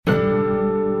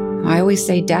I always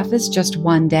say death is just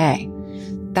one day.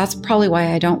 That's probably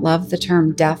why I don't love the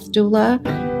term death doula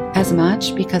as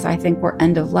much, because I think we're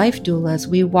end-of-life doulas.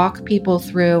 We walk people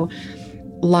through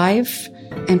life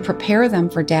and prepare them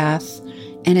for death.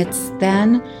 And it's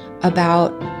then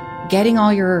about getting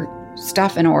all your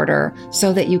stuff in order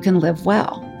so that you can live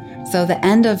well. So the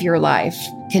end of your life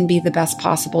can be the best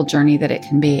possible journey that it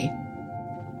can be.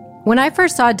 When I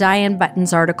first saw Diane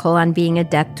Button's article on being a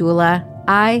death doula,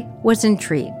 I was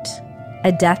intrigued.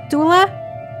 A death doula?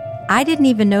 I didn't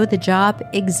even know the job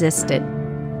existed.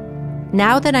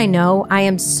 Now that I know, I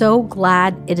am so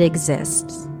glad it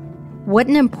exists. What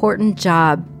an important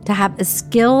job to have a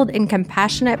skilled and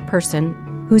compassionate person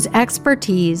whose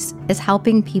expertise is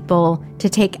helping people to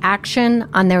take action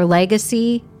on their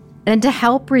legacy and to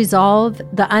help resolve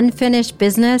the unfinished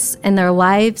business in their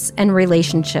lives and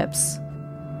relationships.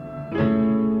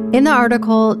 In the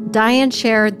article, Diane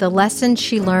shared the lessons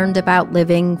she learned about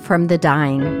living from the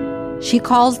dying. She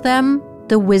calls them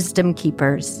the wisdom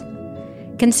keepers.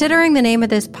 Considering the name of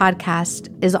this podcast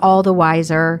is All the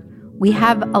Wiser, we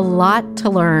have a lot to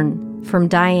learn from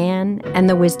Diane and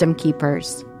the wisdom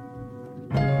keepers.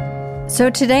 So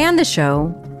today on the show,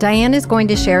 Diane is going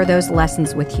to share those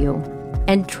lessons with you.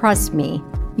 And trust me,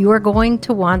 you are going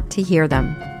to want to hear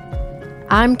them.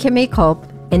 I'm Kimmy Culp,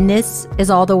 and this is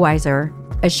All the Wiser,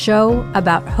 a show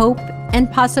about hope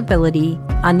and possibility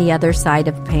on the other side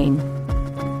of pain.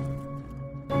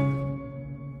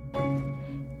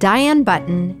 Diane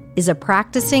Button is a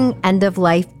practicing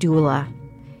end-of-life doula.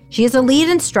 She is a lead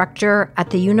instructor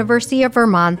at the University of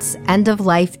Vermont's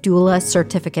End-of-Life Doula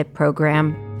Certificate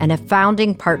Program and a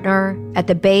founding partner at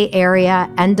the Bay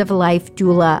Area End-of-Life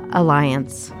Doula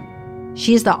Alliance.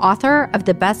 She is the author of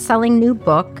the best-selling new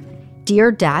book,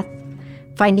 Dear Death,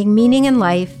 Finding Meaning in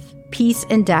Life, Peace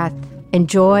in Death, and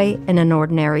Joy in an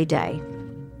Ordinary Day.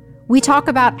 We talk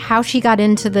about how she got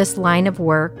into this line of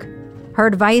work, her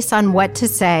advice on what to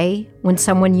say when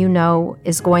someone you know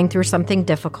is going through something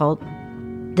difficult,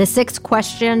 the 6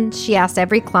 questions she asks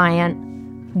every client,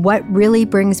 what really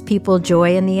brings people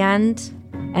joy in the end,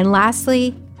 and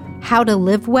lastly, how to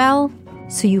live well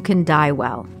so you can die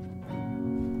well.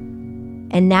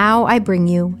 And now I bring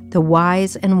you the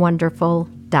wise and wonderful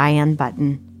Diane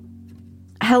Button.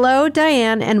 Hello,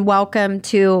 Diane, and welcome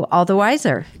to All the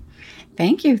Wiser.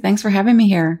 Thank you. Thanks for having me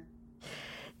here.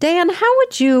 Diane, how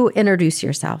would you introduce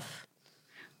yourself?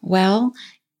 Well,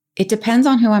 it depends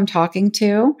on who I'm talking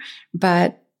to,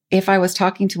 but if I was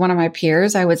talking to one of my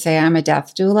peers, I would say I'm a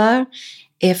death doula.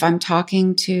 If I'm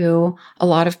talking to a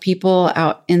lot of people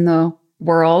out in the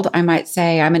world, I might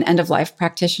say I'm an end-of-life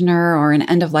practitioner or an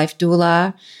end-of-life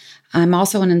doula. I'm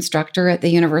also an instructor at the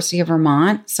University of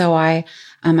Vermont, so I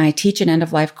teach an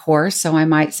end-of-life course, so I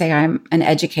might say I'm an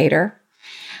educator.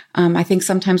 I think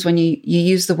sometimes when you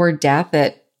use the word death,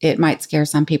 it might scare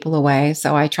some people away,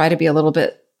 so I try to be a little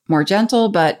bit more gentle,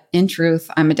 but in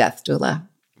truth, I'm a death doula.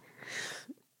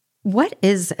 What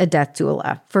is a death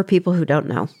doula for people who don't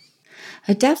know?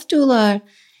 A death doula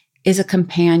is a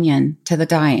companion to the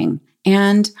dying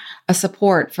and a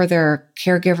support for their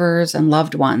caregivers and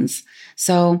loved ones.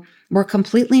 So we're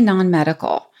completely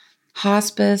non-medical.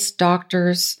 Hospice,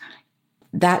 doctors,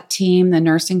 that team, the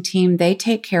nursing team, they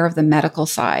take care of the medical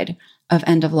side of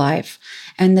end of life.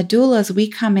 And the doulas, we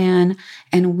come in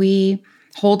and we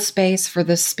hold space for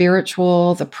the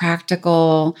spiritual, the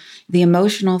practical, the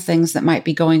emotional things that might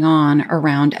be going on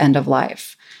around end of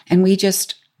life. And we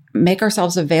just make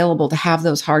ourselves available to have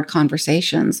those hard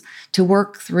conversations, to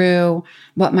work through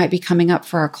what might be coming up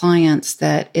for our clients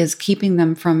that is keeping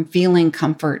them from feeling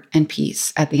comfort and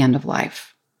peace at the end of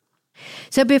life.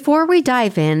 So before we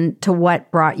dive into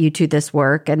what brought you to this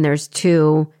work, and there's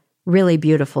 2 really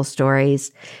beautiful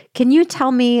stories, can you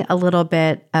tell me a little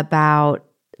bit about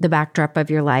the backdrop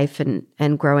of your life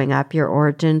and growing up, your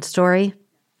origin story?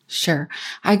 Sure.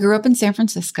 I grew up in San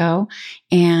Francisco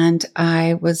and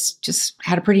I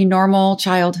had a pretty normal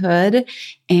childhood,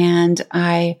 and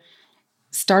I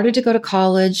started to go to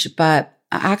college, but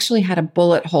I actually had a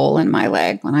bullet hole in my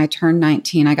leg. When I turned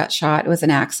 19, I got shot. It was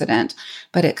an accident,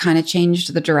 but it kind of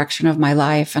changed the direction of my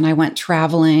life. And I went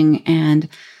traveling and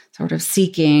sort of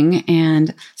seeking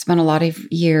and spent a lot of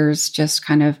years just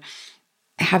kind of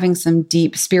having some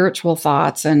deep spiritual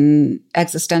thoughts and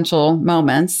existential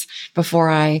moments before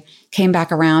I came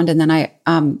back around. And then I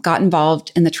got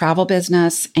involved in the travel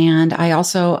business, and I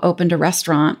also opened a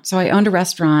restaurant. So I owned a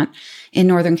restaurant in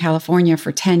Northern California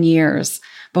for 10 years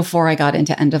before I got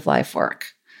into end-of-life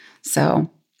work.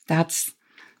 So that's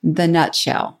the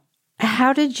nutshell.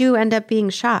 How did you end up being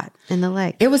shot in the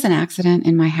leg? It was an accident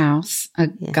in my house. A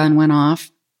gun went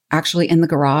off. actually in the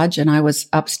garage, and I was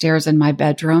upstairs in my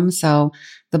bedroom. So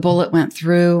the bullet went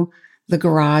through the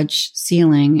garage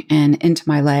ceiling and into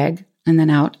my leg and then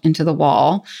out into the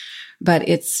wall. But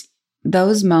it's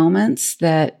those moments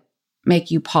that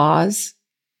make you pause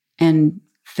and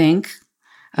think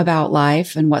about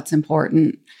life and what's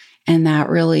important. And that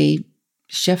really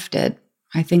shifted,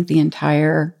 I think, the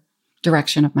entire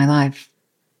direction of my life.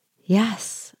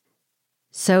 Yes.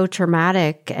 So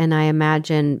traumatic. And I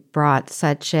imagine brought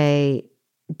such a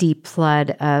deep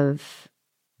flood of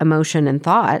emotion and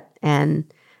thought,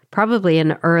 and probably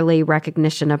an early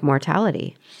recognition of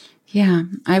mortality. Yeah,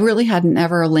 I really hadn't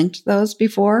ever linked those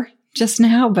before just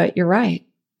now, but you're right.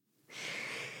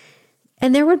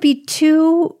 And there would be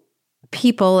two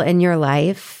people in your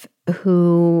life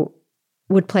who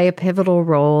would play a pivotal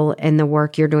role in the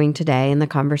work you're doing today and the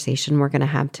conversation we're going to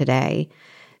have today.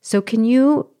 So can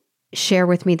you share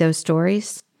with me those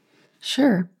stories?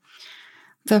 Sure.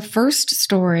 The first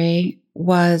story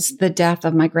was the death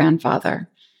of my grandfather.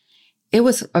 It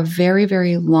was a very,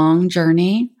 very long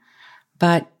journey,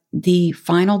 but the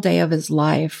final day of his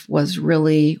life was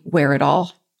really where it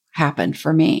all happened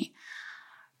for me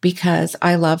because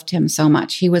I loved him so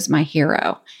much. He was my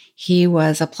hero. He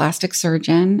was a plastic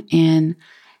surgeon in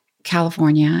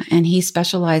California, and he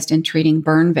specialized in treating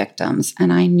burn victims.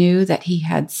 And I knew that he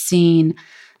had seen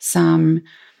some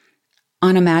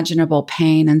unimaginable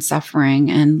pain and suffering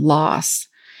and loss.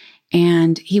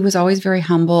 And he was always very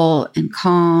humble and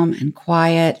calm and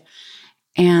quiet.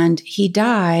 And he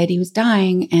was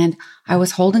dying, and I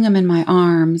was holding him in my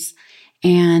arms,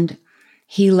 and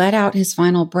he let out his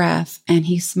final breath and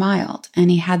he smiled, and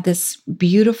he had this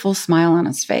beautiful smile on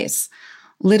his face,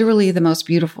 literally the most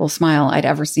beautiful smile I'd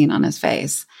ever seen on his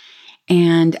face.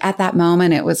 And at that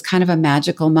moment, it was kind of a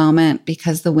magical moment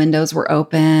because the windows were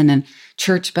open and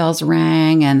church bells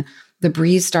rang and the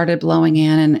breeze started blowing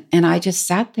in. And I just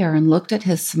sat there and looked at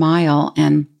his smile.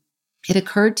 And it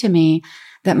occurred to me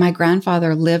that my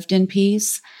grandfather lived in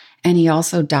peace and he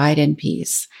also died in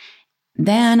peace.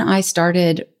 Then I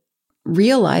started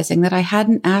realizing that I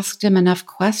hadn't asked him enough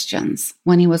questions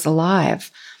when he was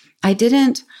alive. I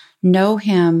didn't know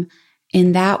him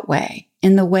in that way,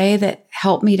 in the way that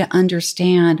helped me to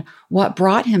understand what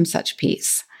brought him such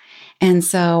peace. And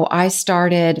so I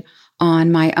started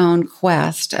on my own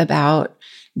quest about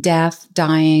death,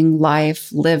 dying,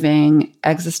 life, living,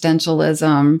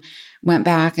 existentialism, went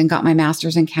back and got my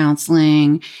master's in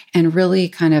counseling and really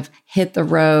kind of hit the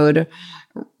road,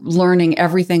 learning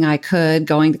everything I could,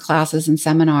 going to classes and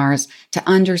seminars to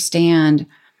understand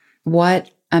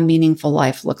what a meaningful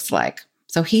life looks like.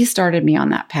 So he started me on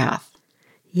that path.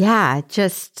 Yeah,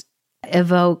 just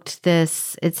evoked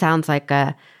this, it sounds like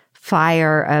a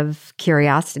fire of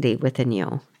curiosity within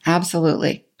you.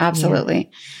 Absolutely. Absolutely.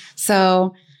 Yeah.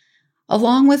 So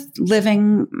along with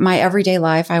living my everyday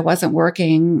life, I wasn't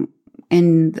working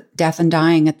in death and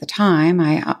dying at the time.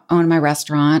 I owned my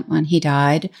restaurant when he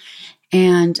died.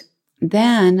 And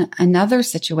then another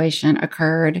situation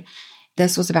occurred.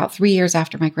 This was about 3 years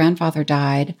after my grandfather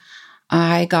died.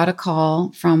 I got a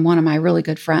call from one of my really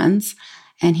good friends,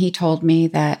 and he told me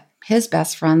that his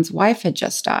best friend's wife had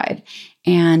just died.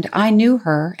 And I knew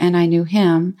her and I knew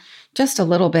him just a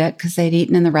little bit because they'd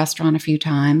eaten in the restaurant a few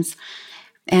times.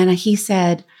 And he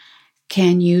said,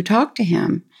 "Can you talk to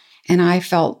him?" And I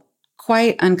felt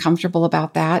quite uncomfortable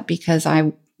about that because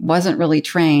I wasn't really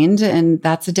trained, and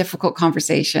that's a difficult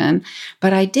conversation.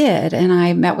 But I did, and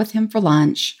I met with him for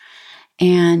lunch,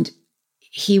 and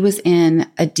he was in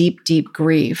a deep, deep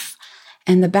grief.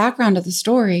 And the background of the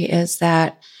story is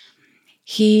that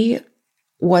he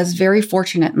was very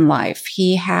fortunate in life.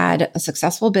 He had a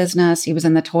successful business. He was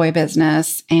in the toy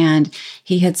business, and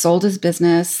he had sold his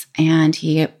business, and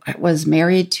he was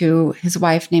married to his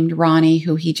wife named Ronnie,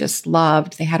 who he just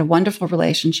loved. They had a wonderful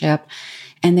relationship,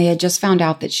 and they had just found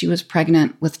out that she was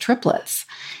pregnant with triplets.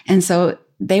 And so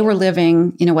they were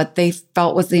living, what they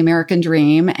felt was the American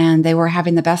dream, and they were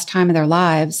having the best time of their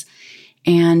lives.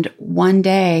 And one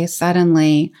day,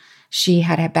 suddenly, she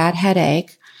had a bad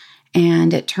headache,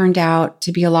 and it turned out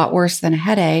to be a lot worse than a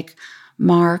headache.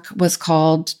 Mark was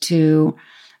called to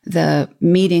the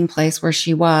meeting place where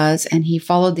she was, and he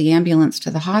followed the ambulance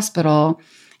to the hospital.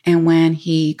 And when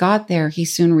he got there, he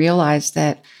soon realized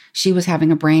that she was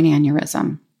having a brain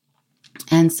aneurysm.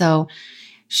 And so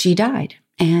she died,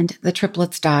 and the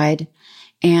triplets died.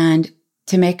 And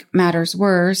to make matters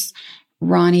worse,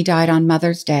 Ronnie died on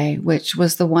Mother's Day, which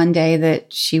was the one day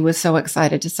that she was so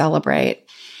excited to celebrate.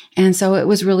 And so it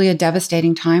was really a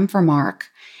devastating time for Mark.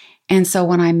 And so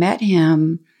when I met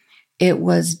him, it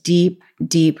was deep,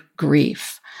 deep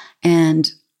grief.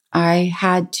 And I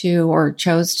had to, or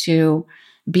chose to,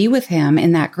 be with him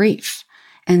in that grief.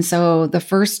 And so the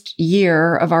first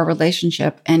year of our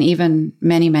relationship, and even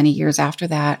many, many years after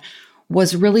that,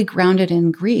 was really grounded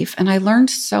in grief. And I learned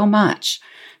so much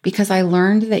because I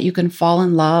learned that you can fall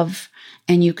in love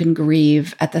and you can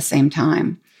grieve at the same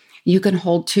time. You can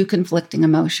hold two conflicting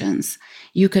emotions.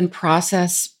 You can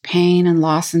process pain and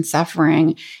loss and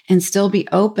suffering and still be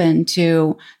open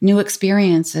to new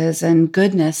experiences and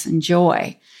goodness and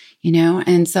joy,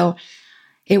 And so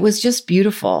it was just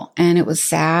beautiful, and it was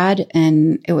sad,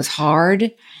 and it was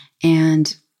hard.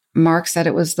 And Mark said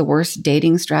it was the worst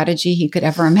dating strategy he could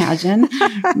ever imagine,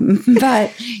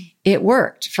 but it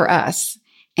worked for us.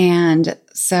 And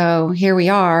so here we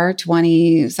are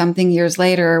 20 something years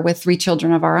later with 3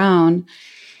 children of our own.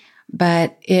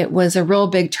 But it was a real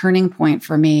big turning point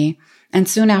for me. And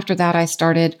soon after that, I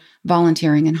started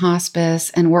volunteering in hospice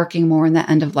and working more in the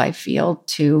end of life field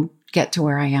to get to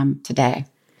where I am today.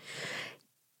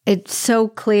 It's so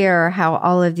clear how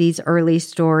all of these early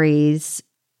stories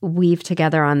weave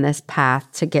together on this path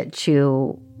to get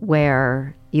you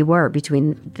where you were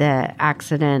between the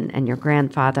accident and your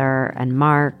grandfather and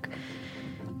Mark.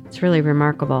 It's really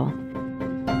remarkable.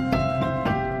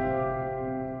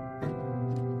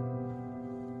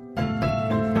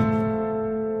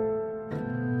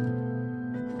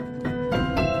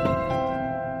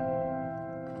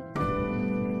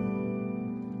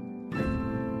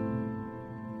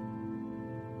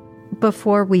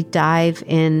 Before we dive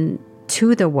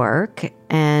into the work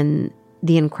and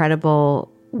the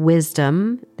incredible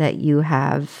wisdom that you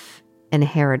have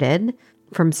inherited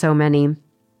from so many,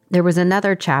 there was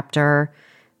another chapter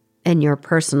in your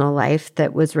personal life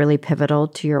that was really pivotal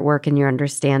to your work and your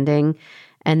understanding,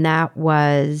 and that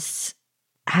was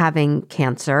having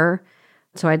cancer.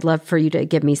 So I'd love for you to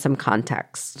give me some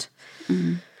context.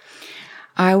 Mm-hmm.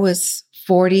 I was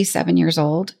 47 years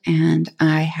old, and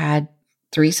I had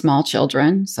 3 small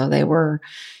children. So they were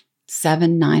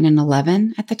 7, 9, and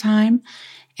 11 at the time.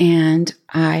 And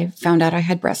I found out I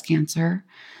had breast cancer.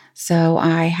 So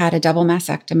I had a double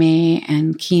mastectomy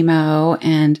and chemo,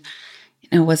 and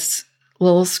was a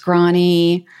little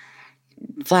scrawny,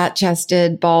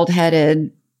 flat-chested,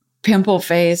 bald-headed,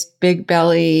 pimple-faced, big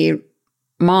belly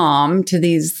mom to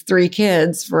these 3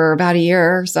 kids for about a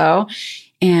year or so.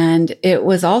 And it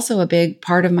was also a big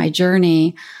part of my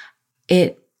journey.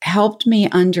 It helped me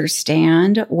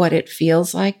understand what it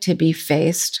feels like to be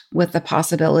faced with the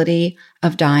possibility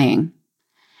of dying.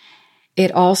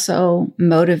 It also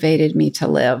motivated me to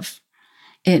live.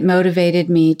 It motivated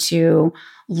me to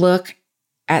look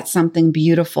at something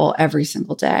beautiful every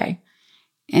single day.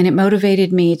 And it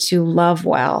motivated me to love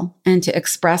well and to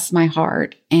express my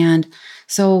heart. And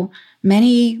so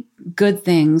many good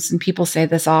things, and people say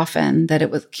this often,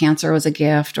 that cancer was a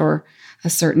gift or a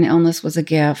certain illness was a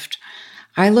gift.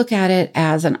 I look at it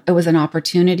as it was an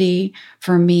opportunity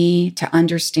for me to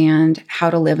understand how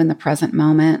to live in the present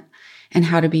moment and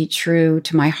how to be true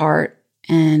to my heart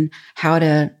and how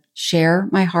to share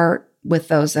my heart with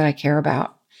those that I care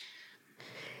about.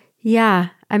 Yeah.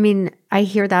 I mean, I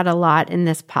hear that a lot in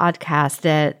this podcast,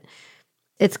 that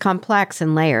it's complex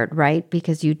and layered, right?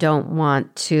 Because you don't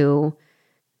want to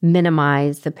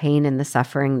minimize the pain and the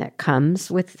suffering that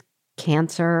comes with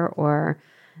cancer or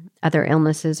other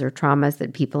illnesses or traumas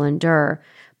that people endure,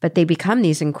 but they become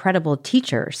these incredible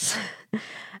teachers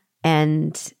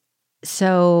and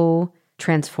so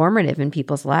transformative in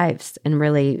people's lives in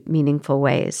really meaningful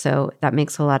ways. So that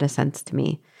makes a lot of sense to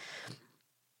me.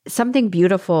 Something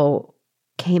beautiful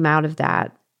came out of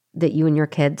that you and your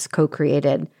kids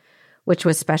co-created, which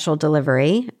was Special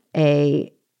Delivery,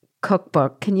 a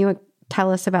cookbook. Can you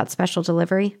tell us about Special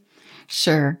Delivery?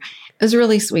 Sure. It was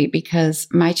really sweet because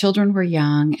my children were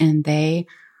young and they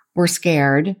were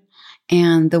scared.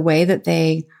 And the way that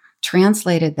they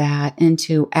translated that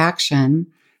into action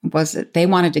was that they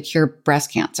wanted to cure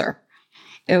breast cancer.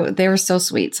 They were so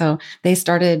sweet. So they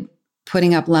started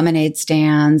putting up lemonade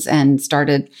stands and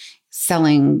started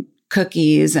selling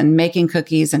cookies and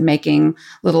making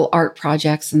little art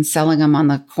projects and selling them on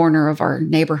the corner of our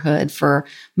neighborhood for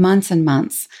months and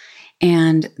months.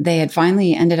 And they had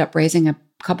finally ended up raising a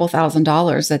couple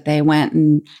 $1,000s that they went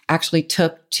and actually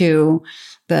took to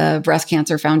the Breast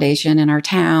Cancer Foundation in our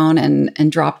town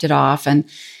and dropped it off. And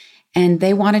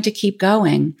they wanted to keep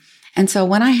going. And so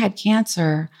when I had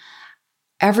cancer,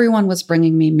 everyone was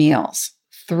bringing me meals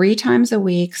 3 times a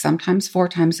week, sometimes 4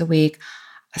 times a week.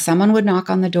 Someone would knock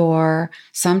on the door,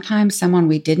 sometimes someone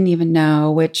we didn't even know,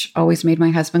 which always made my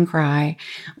husband cry,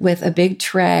 with a big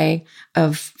tray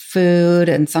of food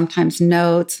and sometimes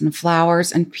notes and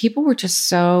flowers. And people were just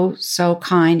so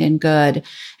kind and good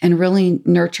and really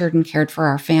nurtured and cared for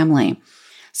our family.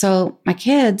 So my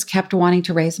kids kept wanting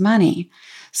to raise money.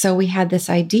 So we had this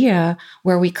idea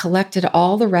where we collected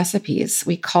all the recipes.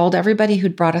 We called everybody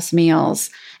who'd brought us meals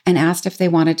and asked if they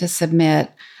wanted to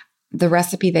submit the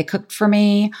recipe they cooked for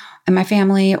me and my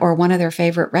family or one of their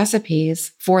favorite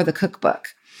recipes for the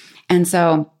cookbook. And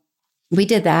so we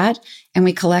did that and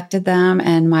we collected them,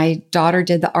 and my daughter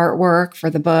did the artwork for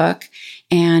the book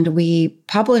and we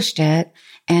published it.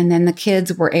 And then the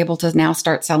kids were able to now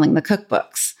start selling the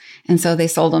cookbooks. And so they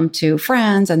sold them to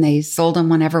friends, and they sold them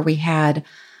whenever we had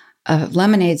a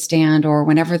lemonade stand or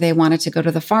whenever they wanted to go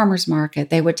to the farmer's market.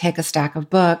 They would take a stack of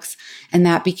books, and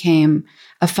that became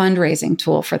a fundraising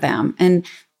tool for them. And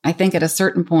I think at a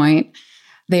certain point,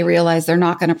 they realized they're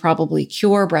not going to probably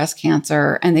cure breast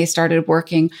cancer. And they started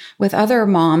working with other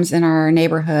moms in our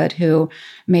neighborhood who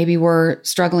maybe were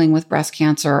struggling with breast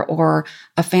cancer, or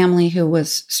a family who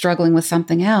was struggling with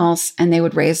something else. And they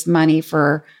would raise money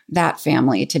for that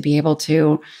family to be able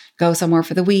to go somewhere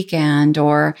for the weekend,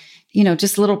 or,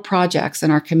 just little projects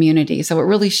in our community. So it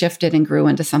really shifted and grew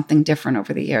into something different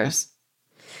over the years.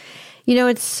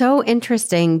 It's so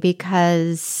interesting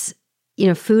because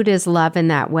food is love in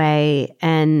that way.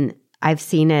 And I've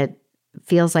seen it,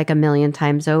 feels like a million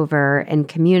times over in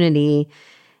community.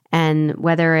 And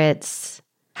whether it's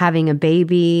having a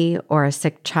baby or a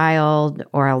sick child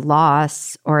or a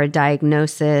loss or a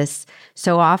diagnosis,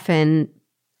 so often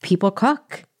people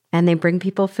cook and they bring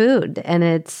people food. And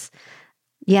it's,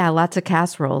 lots of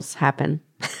casseroles happen.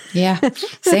 Yeah.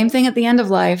 Same thing at the end of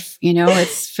life.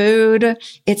 It's food.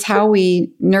 It's how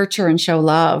we nurture and show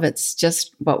love. It's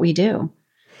just what we do.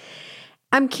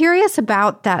 I'm curious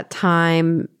about that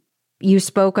time you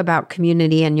spoke about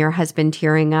community and your husband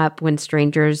tearing up when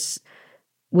strangers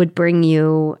would bring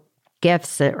you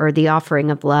gifts or the offering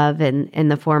of love in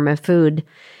the form of food.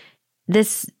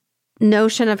 This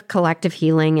notion of collective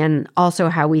healing, and also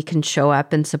how we can show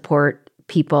up and support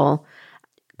people,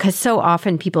 because so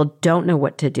often people don't know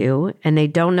what to do and they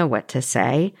don't know what to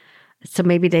say. So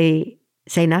maybe they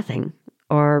say nothing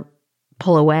or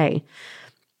pull away.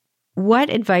 What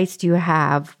advice do you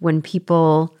have when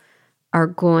people are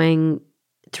going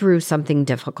through something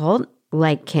difficult,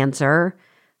 like cancer,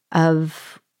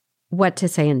 of what to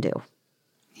say and do?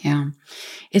 Yeah,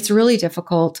 it's really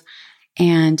difficult.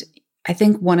 And I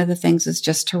think one of the things is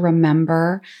just to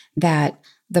remember that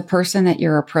the person that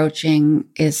you're approaching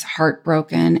is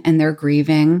heartbroken and they're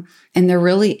grieving, and there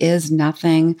really is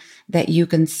nothing that you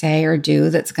can say or do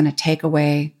that's going to take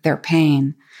away their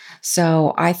pain.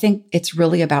 So I think it's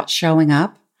really about showing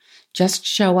up. Just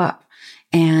show up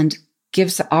and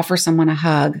offer someone a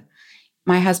hug.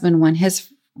 My husband,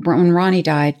 when Ronnie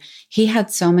died, he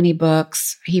had so many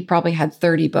books. He probably had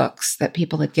 30 books that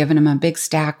people had given him. A big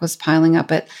stack was piling up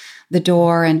at the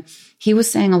door. And he was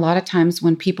saying a lot of times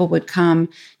when people would come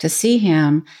to see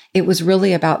him, it was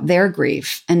really about their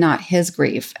grief and not his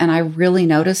grief. And I really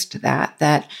noticed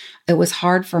that it was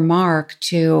hard for Mark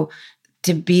to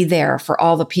be there for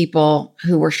all the people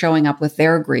who were showing up with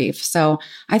their grief. So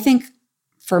I think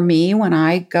for me, when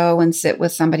I go and sit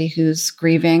with somebody who's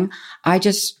grieving, I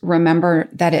just remember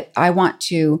that I want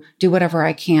to do whatever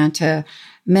I can to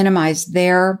minimize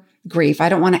their grief. I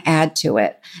don't want to add to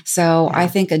it. So I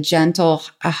think a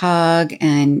hug,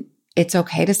 and it's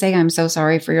okay to say, I'm so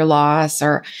sorry for your loss,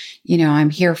 or, I'm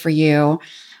here for you.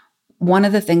 One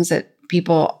of the things that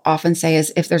people often say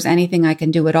is, if there's anything I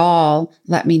can do at all,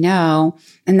 let me know.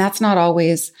 And that's not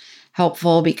always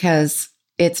helpful because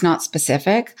it's not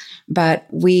specific, but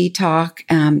we talk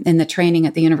in the training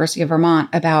at the University of Vermont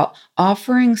about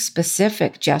offering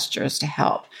specific gestures to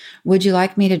help. Would you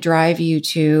like me to drive you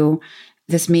to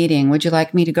this meeting? Would you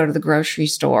like me to go to the grocery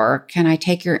store? Can I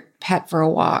take your pet for a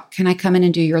walk? Can I come in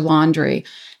and do your laundry?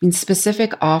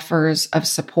 Specific offers of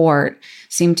support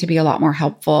seem to be a lot more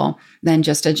helpful than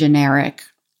just a generic,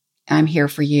 I'm here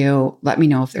for you. Let me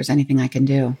know if there's anything I can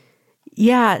do.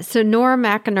 Yeah. So Nora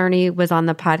McInerney was on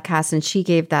the podcast, and she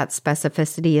gave that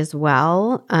specificity as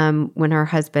well when her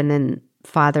husband and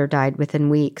father died within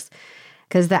weeks.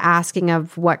 Because the asking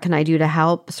of what can I do to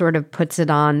help sort of puts it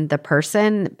on the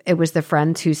person. It was the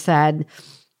friend who said,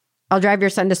 I'll drive your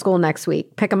son to school next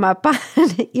week, pick him up,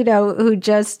 who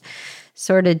just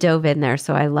sort of dove in there.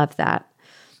 So I love that.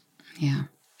 Yeah.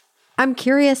 I'm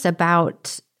curious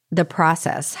about the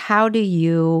process. How do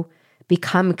you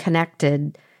become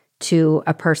connected to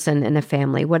a person in a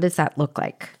family? What does that look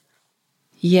like?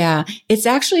 Yeah, it's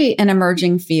actually an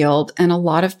emerging field, and a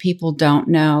lot of people don't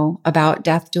know about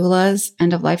death doulas,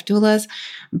 end-of-life doulas,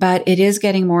 but it is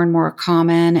getting more and more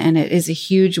common, and it is a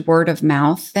huge word of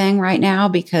mouth thing right now,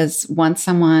 because once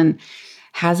someone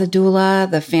has a doula.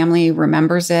 The family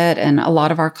remembers it. And a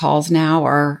lot of our calls now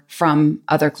are from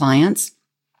other clients.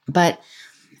 But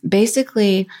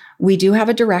basically, we do have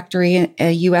a directory,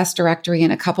 a U.S. directory in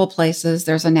a couple places.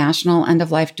 There's a National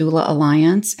End-of-Life Doula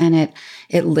Alliance, and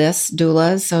it lists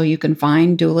doulas, so you can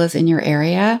find doulas in your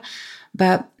area.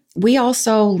 But we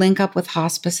also link up with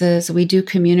hospices. We do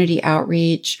community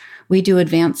outreach. We do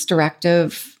advanced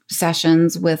directive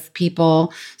sessions with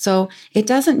people. So it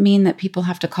doesn't mean that people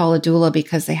have to call a doula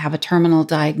because they have a terminal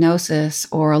diagnosis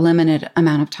or a limited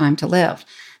amount of time to live.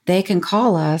 They can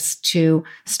call us to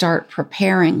start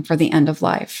preparing for the end of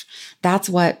life. That's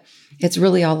what it's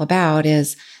really all about,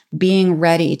 is being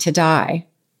ready to die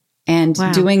and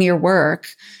doing your work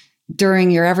during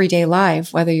your everyday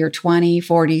life, whether you're 20,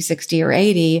 40, 60, or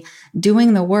 80,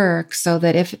 doing the work so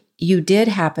that if you did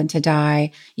happen to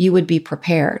die, you would be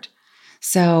prepared.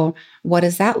 So what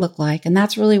does that look like? And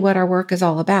that's really what our work is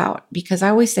all about, because I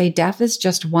always say death is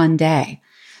just one day.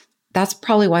 That's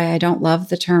probably why I don't love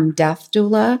the term death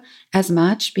doula as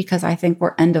much, because I think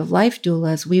we're end-of-life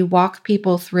doulas. We walk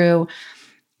people through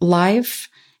life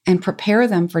and prepare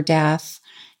them for death.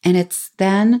 And it's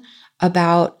then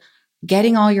about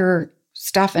getting all your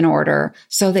stuff in order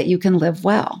so that you can live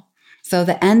well. So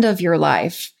the end of your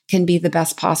life can be the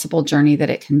best possible journey that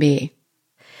it can be.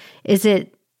 Is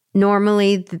it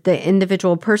normally the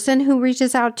individual person who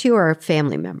reaches out to you or a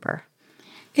family member?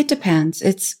 It depends.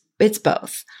 It's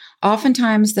both.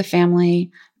 Oftentimes the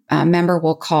family member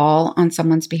will call on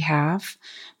someone's behalf,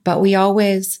 but we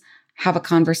always have a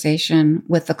conversation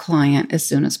with the client as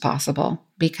soon as possible,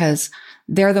 because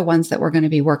they're the ones that we're going to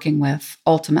be working with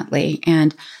ultimately.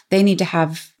 And they need to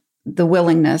have the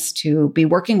willingness to be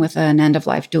working with an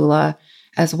end-of-life doula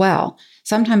as well.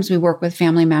 Sometimes we work with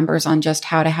family members on just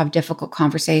how to have difficult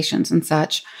conversations and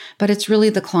such, but it's really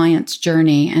the client's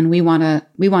journey, and we want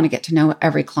to get to know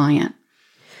every client.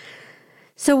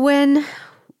 So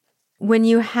when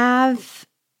you have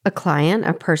a client,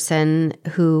 a person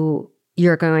who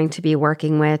you're going to be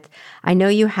working with, I know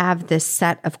you have this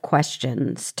set of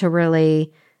questions to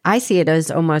really, I see it as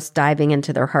almost diving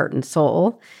into their heart and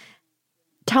soul.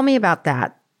 Tell me about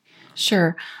that.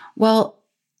 Sure. Well,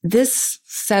 this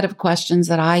set of questions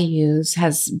that I use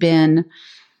has been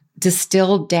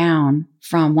distilled down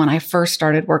from when I first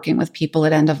started working with people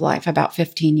at end of life about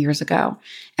 15 years ago.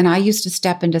 And I used to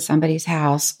step into somebody's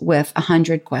house with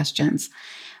 100 questions.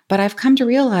 But I've come to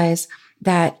realize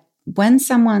that when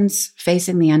someone's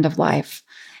facing the end of life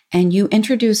and you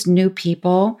introduce new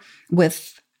people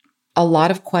with a lot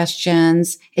of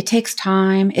questions, it takes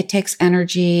time, it takes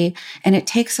energy, and it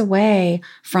takes away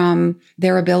from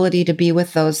their ability to be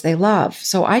with those they love.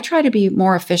 So I try to be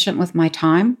more efficient with my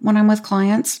time when I'm with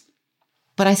clients,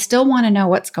 but I still want to know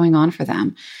what's going on for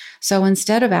them. So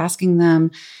instead of asking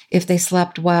them if they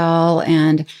slept well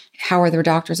and how are their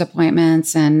doctor's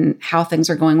appointments and how things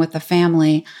are going with the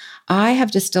family, I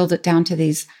have distilled it down to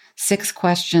these 6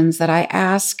 questions that I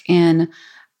ask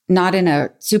not in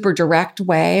a super direct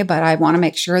way, but I want to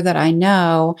make sure that I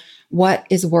know what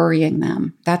is worrying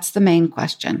them. That's the main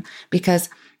question. Because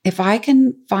if I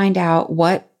can find out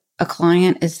what a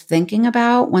client is thinking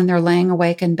about when they're laying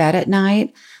awake in bed at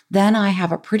night, then I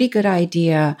have a pretty good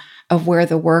idea of where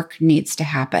the work needs to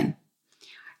happen.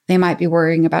 They might be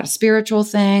worrying about a spiritual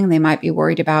thing. They might be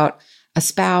worried about a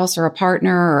spouse or a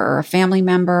partner or a family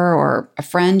member or a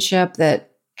friendship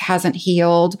that hasn't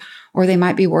healed, or they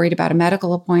might be worried about a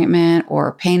medical appointment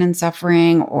or pain and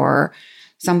suffering or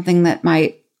something that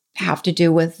might have to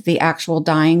do with the actual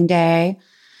dying day.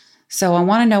 So I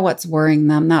want to know what's worrying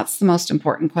them. That's the most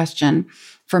important question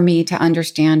for me to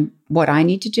understand what I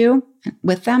need to do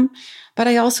with them. But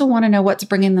I also want to know what's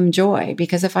bringing them joy,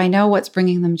 because if I know what's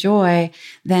bringing them joy,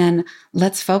 then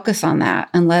let's focus on that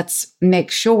and let's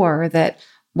make sure that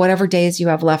whatever days you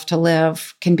have left to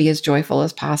live can be as joyful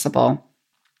as possible.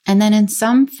 And then in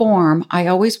some form, I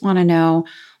always want to know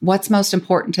what's most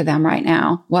important to them right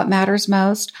now. What matters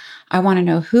most? I want to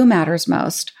know who matters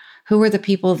most. Who are the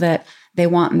people that they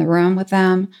want in the room with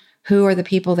them? Who are the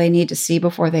people they need to see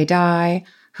before they die?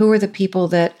 Who are the people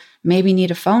that maybe need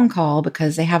a phone call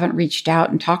because they haven't reached out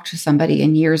and talked to somebody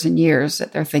in years and years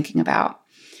that they're thinking about?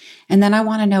 And then I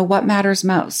want to know what matters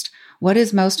most. What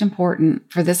is most important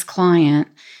for this client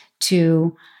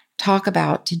to talk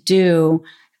about, to do?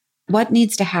 What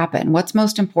needs to happen? What's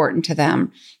most important to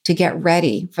them to get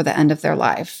ready for the end of their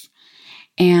life?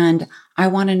 And I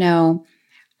want to know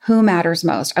who matters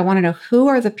most. I want to know who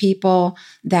are the people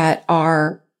that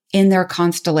are in their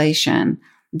constellation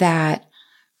that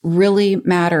really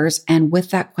matters. And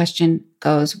with that question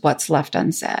goes, what's left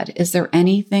unsaid? Is there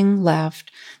anything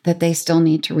left that they still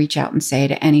need to reach out and say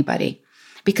to anybody?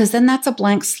 because then that's a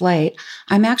blank slate.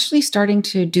 I'm actually starting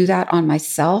to do that on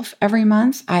myself every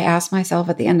month. I ask myself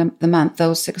at the end of the month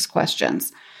those 6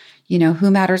 questions.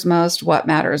 Who matters most? What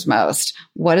matters most?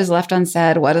 What is left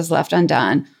unsaid? What is left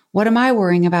undone? What am I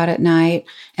worrying about at night?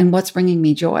 And what's bringing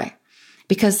me joy?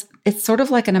 Because it's sort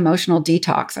of like an emotional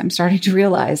detox. I'm starting to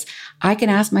realize I can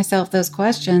ask myself those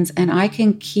questions and I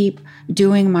can keep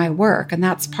doing my work. And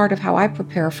that's part of how I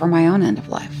prepare for my own end of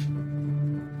life.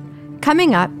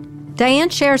 Coming up, Diane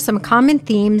shares some common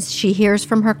themes she hears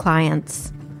from her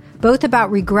clients, both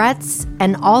about regrets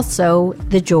and also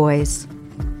the joys.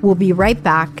 We'll be right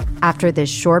back after this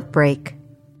short break.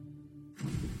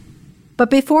 But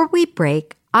before we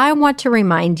break, I want to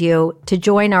remind you to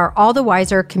join our All the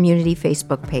Wiser community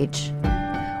Facebook page.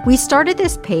 We started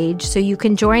this page so you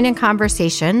can join in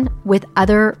conversation with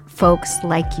other folks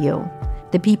like you,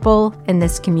 the people in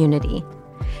this community.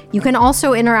 You can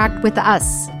also interact with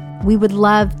us. We would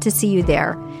love to see you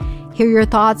there. Hear your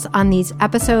thoughts on these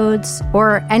episodes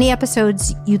or any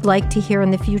episodes you'd like to hear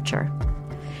in the future.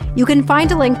 You can find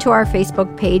a link to our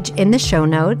Facebook page in the show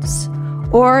notes,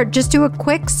 or just do a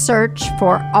quick search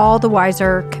for All the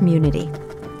Wiser community.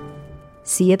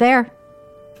 See you there.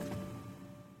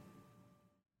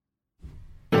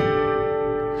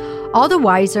 All the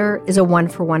Wiser is a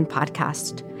one-for-one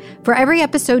podcast. For every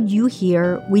episode you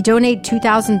hear, we donate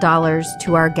 $2,000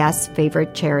 to our guest's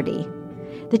favorite charity.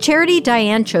 The charity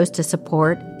Diane chose to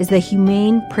support is the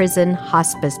Humane Prison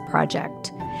Hospice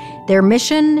Project. Their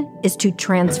mission is to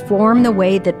transform the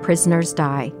way that prisoners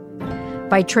die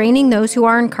by training those who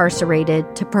are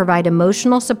incarcerated to provide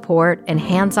emotional support and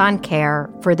hands-on care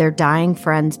for their dying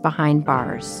friends behind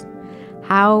bars.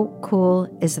 How cool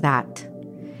is that?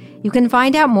 You can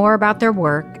find out more about their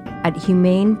work at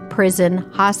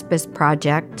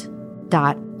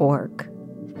humaneprisonhospiceproject.org.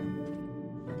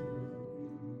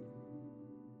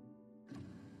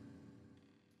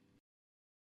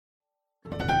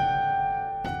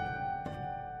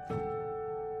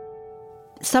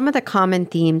 Some of the common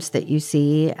themes that you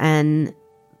see, and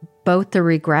both the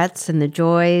regrets and the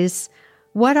joys,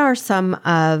 what are some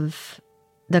of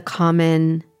the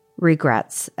common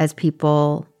regrets as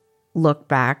people look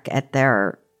back at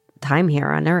their time here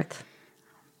on Earth?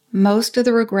 Most of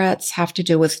the regrets have to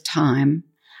do with time.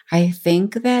 I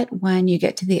think that when you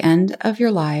get to the end of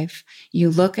your life,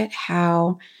 you look at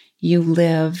how you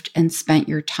lived and spent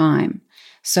your time.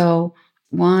 So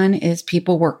one is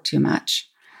people work too much.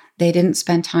 They didn't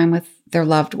spend time with their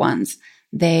loved ones.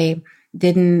 They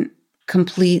didn't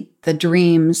complete the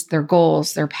dreams, their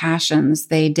goals, their passions.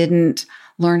 They didn't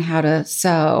learn how to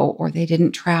sew, or they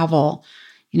didn't travel.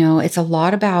 It's a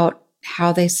lot about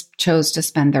how they chose to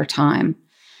spend their time.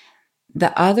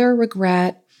 The other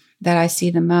regret that I see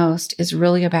the most is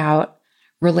really about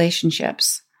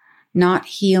relationships, not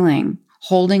healing,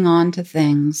 holding on to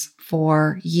things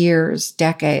for years,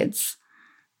 decades,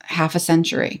 half a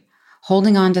century.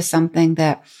 Holding on to something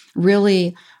that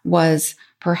really was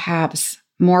perhaps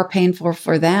more painful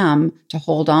for them to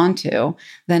hold on to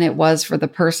than it was for the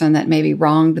person that maybe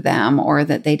wronged them or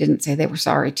that they didn't say they were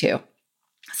sorry to.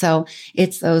 So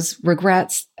it's those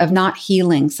regrets of not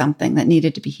healing something that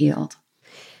needed to be healed.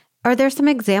 Are there some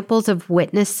examples of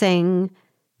witnessing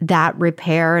that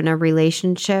repair in a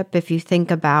relationship? If you think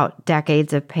about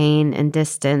decades of pain and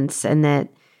distance, and that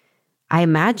I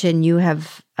imagine you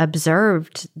have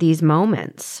observed these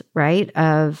moments, right,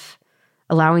 of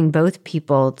allowing both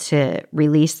people to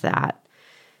release that.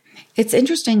 It's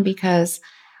interesting because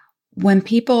when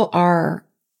people are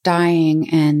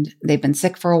dying and they've been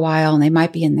sick for a while and they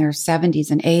might be in their 70s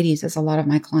and 80s, as a lot of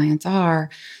my clients are,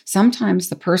 sometimes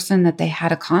the person that they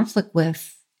had a conflict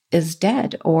with is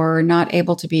dead or not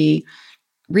able to be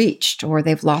reached, or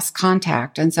they've lost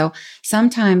contact. And so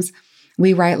sometimes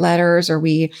we write letters, or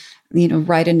we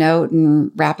write a note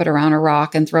and wrap it around a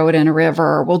rock and throw it in a river,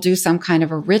 or we'll do some kind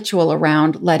of a ritual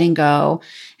around letting go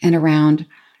and around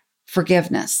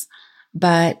forgiveness.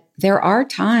 But there are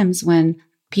times when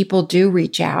people do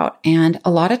reach out. And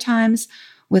a lot of times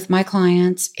with my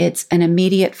clients, it's an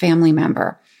immediate family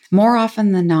member. More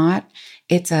often than not,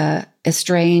 it's a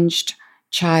estranged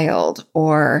child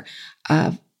or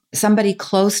somebody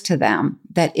close to them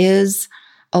that is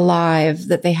alive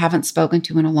that they haven't spoken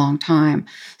to in a long time.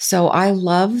 So I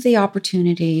love the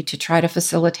opportunity to try to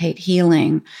facilitate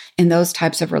healing in those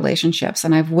types of relationships.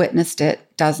 And I've witnessed it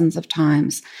dozens of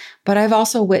times, but I've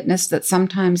also witnessed that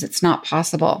sometimes it's not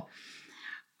possible.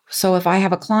 So if I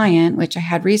have a client, which I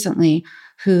had recently,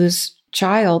 whose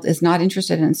child is not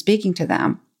interested in speaking to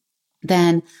them,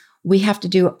 then we have to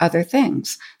do other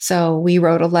things. So we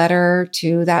wrote a letter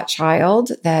to that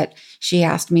child that she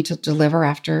asked me to deliver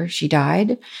after she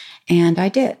died. And I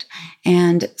did.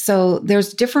 And so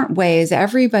there's different ways.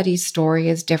 Everybody's story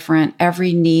is different.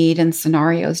 Every need and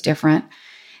scenario is different.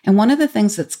 And one of the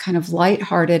things that's kind of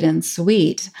lighthearted and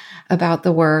sweet about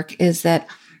the work is that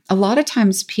a lot of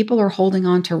times people are holding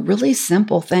on to really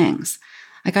simple things.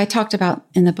 Like I talked about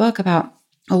in the book about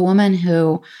a woman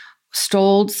who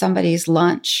stole somebody's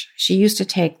lunch. She used to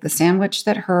take the sandwich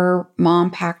that her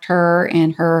mom packed her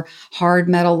in her hard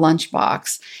metal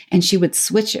lunchbox, and she would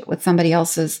switch it with somebody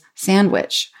else's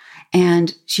sandwich.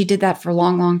 And she did that for a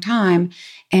long, long time,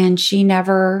 and she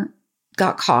never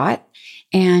got caught,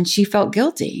 and she felt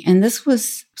guilty. And this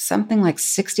was something like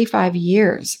 65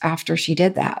 years after she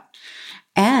did that.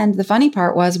 And the funny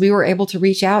part was we were able to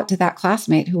reach out to that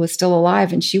classmate who was still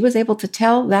alive, and she was able to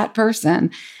tell that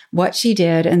person what she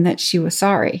did and that she was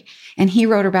sorry. And he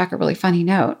wrote her back a really funny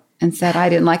note and said, I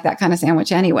didn't like that kind of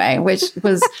sandwich anyway, which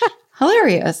was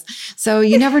hilarious. So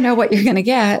you never know what you're going to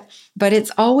get, but it's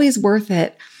always worth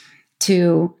it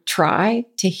to try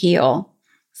to heal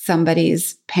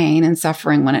somebody's pain and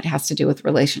suffering when it has to do with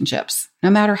relationships. No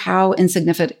matter how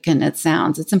insignificant it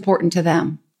sounds, it's important to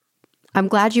them. I'm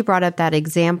glad you brought up that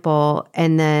example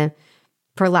and the,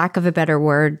 for lack of a better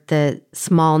word, the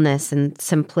smallness and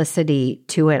simplicity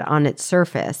to it on its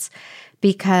surface,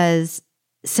 because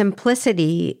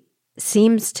simplicity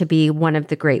seems to be one of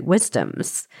the great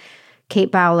wisdoms.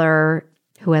 Kate Bowler,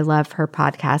 who I love her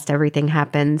podcast, Everything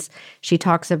Happens, she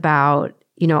talks about,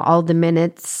 all the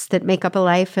minutes that make up a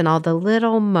life and all the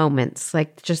little moments,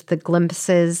 like just the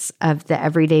glimpses of the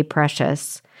everyday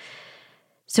precious.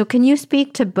 So can you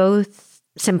speak to both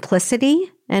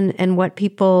simplicity and what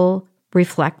people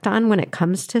reflect on when it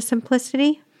comes to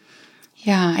simplicity?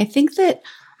 Yeah, I think that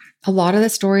a lot of the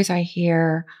stories I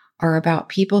hear are about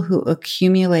people who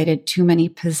accumulated too many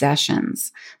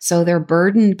possessions. So they're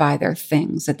burdened by their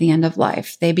things at the end of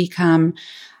life. They become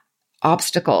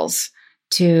obstacles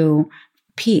to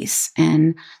peace,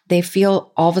 and they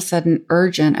feel all of a sudden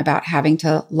urgent about having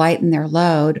to lighten their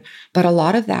load. But a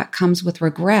lot of that comes with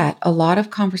regret. A lot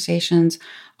of conversations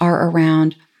are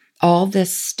around all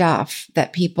this stuff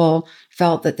that people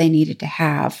felt that they needed to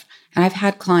have. And I've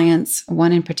had clients,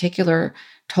 one in particular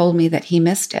told me that he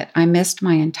missed it. I missed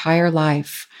my entire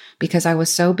life because I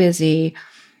was so busy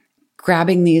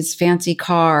grabbing these fancy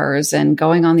cars and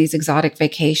going on these exotic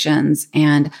vacations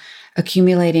and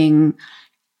accumulating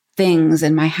things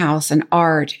in my house and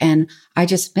art. And I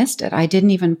just missed it. I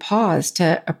didn't even pause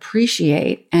to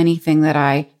appreciate anything that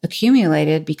I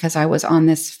accumulated because I was on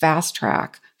this fast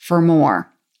track for more.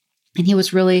 And he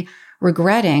was really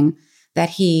regretting that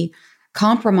he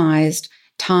compromised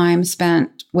time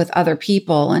spent with other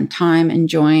people and time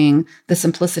enjoying the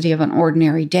simplicity of an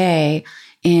ordinary day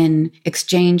in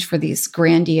exchange for these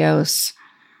grandiose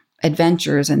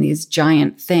adventures and these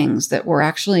giant things that were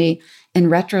actually, in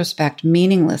retrospect,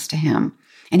 meaningless to him.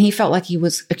 And he felt like he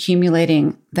was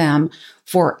accumulating them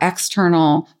for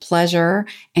external pleasure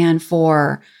and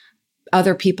for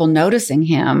other people noticing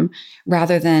him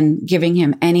rather than giving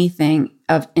him anything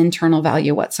of internal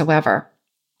value whatsoever.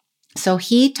 So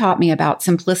he taught me about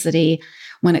simplicity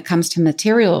when it comes to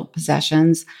material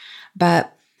possessions,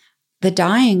 but the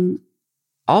dying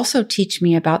also teach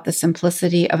me about the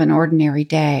simplicity of an ordinary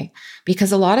day,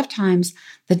 because a lot of times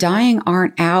the dying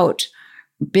aren't out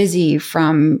busy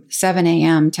from 7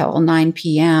 a.m. till 9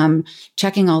 p.m.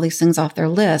 checking all these things off their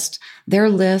list. Their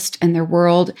list and their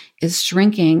world is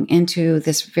shrinking into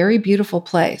this very beautiful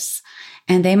place.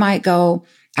 And they might go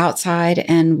outside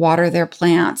and water their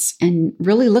plants and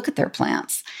really look at their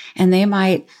plants. And they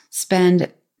might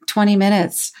spend 20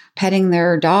 minutes petting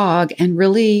their dog and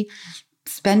really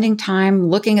spending time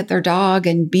looking at their dog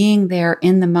and being there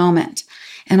in the moment.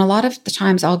 And a lot of the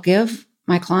times I'll give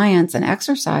my clients an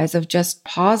exercise of just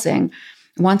pausing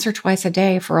once or twice a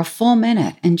day for a full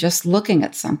minute and just looking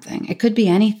at something. It could be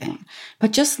anything,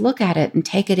 but just look at it and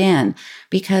take it in,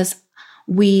 because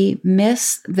we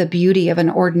miss the beauty of an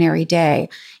ordinary day.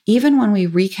 Even when we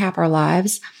recap our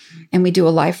lives and we do a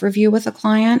life review with a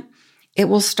client, it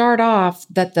will start off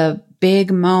that the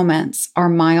big moments are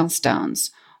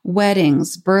milestones: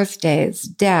 weddings, birthdays,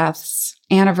 deaths,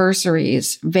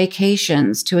 anniversaries,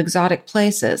 vacations to exotic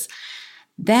places.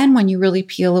 Then when you really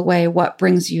peel away what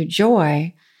brings you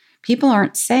joy, people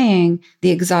aren't saying the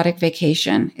exotic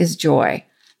vacation is joy.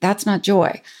 That's not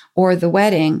joy. Or the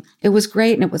wedding, it was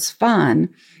great and it was fun.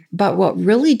 But what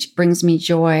really brings me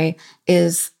joy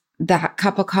is that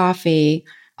cup of coffee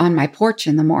on my porch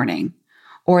in the morning,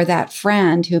 or that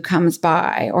friend who comes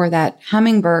by, or that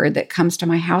hummingbird that comes to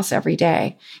my house every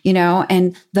day,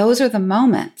 and those are the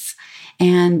moments.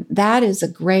 And that is a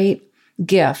great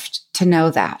gift to know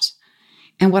that.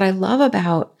 And what I love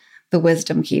about the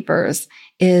Wisdom Keepers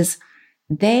is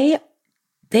they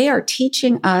are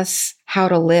teaching us how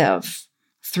to live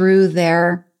through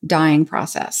their dying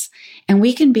process. And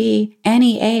we can be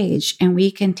any age, and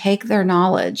we can take their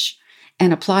knowledge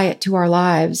and apply it to our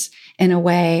lives in a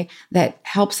way that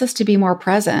helps us to be more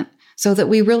present, so that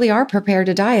we really are prepared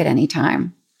to die at any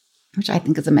time, which I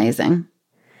think is amazing.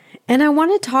 And I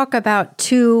want to talk about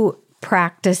two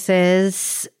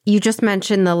practices. You just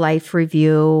mentioned the life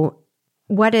review.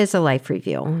 What is a life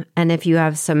review? And if you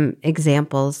have some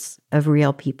examples of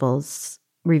real people's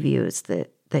reviews that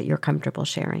you're comfortable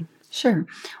sharing. Sure.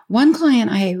 One client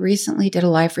I recently did a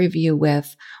life review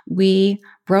with, we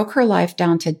broke her life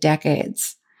down to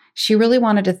decades. She really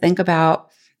wanted to think about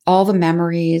all the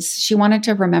memories. She wanted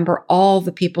to remember all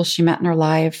the people she met in her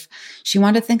life. She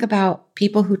wanted to think about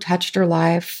people who touched her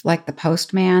life, like the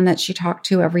postman that she talked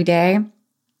to every day,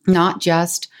 not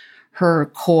just her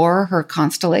core, her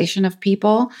constellation of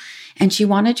people. And she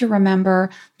wanted to remember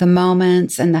the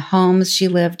moments and the homes she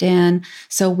lived in.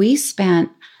 So we spent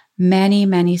many,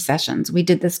 many sessions. We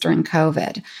did this during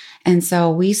COVID. And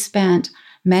so we spent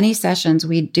many sessions.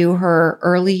 We'd do her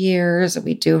early years,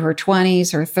 we'd do her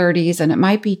 20s, her 30s, and it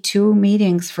might be 2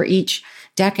 meetings for each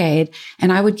decade.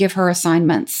 And I would give her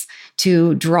assignments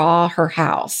to draw her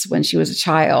house when she was a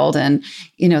child and,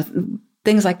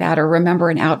 things like that, or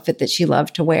remember an outfit that she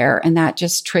loved to wear. And that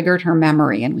just triggered her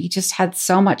memory. And we just had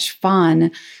so much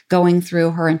fun going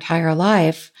through her entire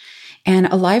life. And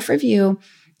a life review,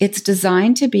 it's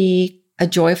designed to be a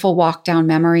joyful walk down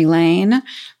memory lane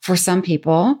for some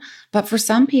people. But for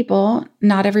some people,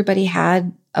 not everybody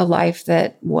had a life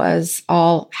that was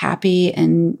all happy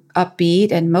and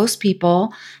upbeat. And most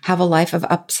people have a life of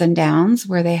ups and downs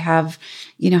where they have,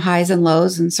 highs and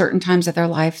lows and certain times of their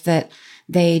life that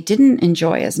they didn't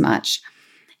enjoy as much.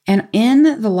 And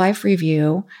in the life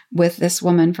review with this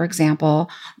woman, for example,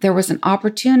 there was an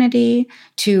opportunity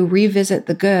to revisit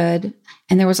the good.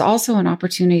 And there was also an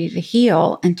opportunity to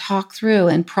heal and talk through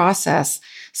and process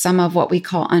some of what we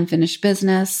call unfinished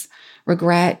business,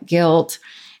 regret, guilt,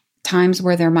 times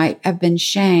where there might have been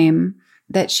shame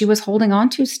that she was holding on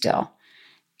to still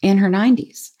in her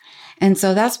 90s. And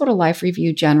so that's what a life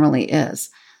review generally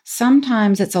is.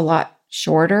 Sometimes it's a lot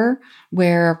shorter,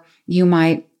 where you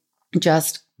might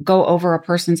just go over a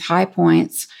person's high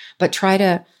points, but try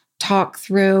to talk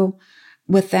through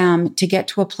with them to get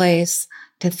to a place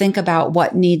to think about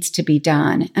what needs to be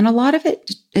done. And a lot of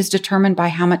it is determined by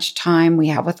how much time we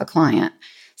have with the client.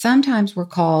 Sometimes we're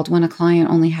called when a client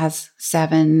only has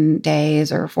 7 days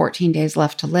or 14 days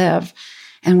left to live,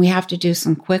 and we have to do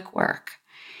some quick work.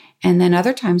 And then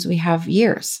other times we have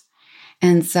years.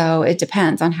 And so it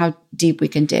depends on how deep we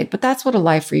can dig. But that's what a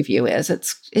life review is.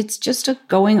 It's just a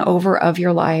going over of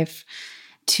your life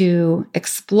to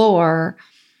explore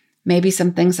maybe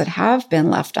some things that have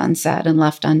been left unsaid and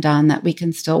left undone that we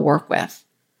can still work with.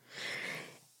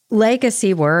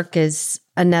 Legacy work is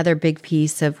another big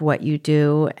piece of what you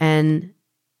do. And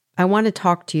I want to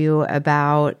talk to you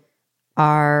about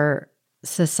our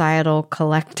societal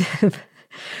collective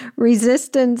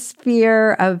resistance,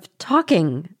 fear of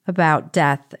talking about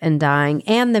death and dying,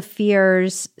 and the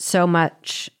fears so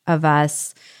much of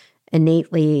us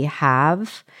innately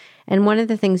have. And one of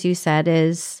the things you said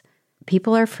is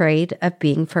people are afraid of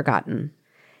being forgotten,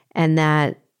 and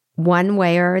that one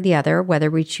way or the other,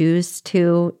 whether we choose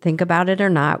to think about it or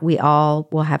not, we all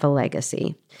will have a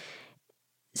legacy.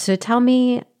 So tell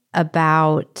me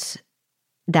about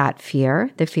that fear,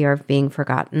 the fear of being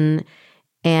forgotten,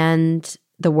 and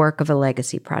the work of a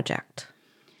legacy project.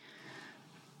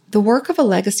 The work of a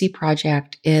legacy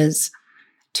project is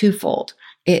twofold.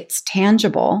 It's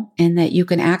tangible in that you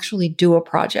can actually do a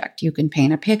project. You can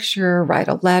paint a picture, write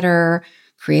a letter,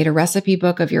 create a recipe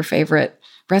book of your favorite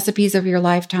recipes of your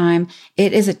lifetime.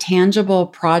 It is a tangible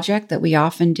project that we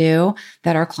often do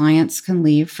that our clients can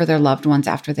leave for their loved ones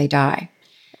after they die.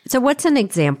 So what's an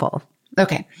example?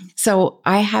 Okay. So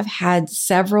I have had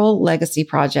several legacy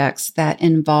projects that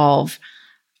involve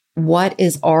what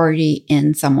is already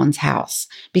in someone's house.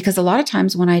 Because a lot of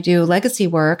times when I do legacy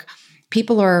work,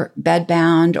 people are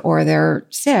bedbound or they're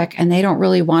sick and they don't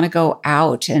really want to go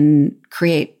out and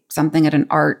create something at an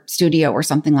art studio or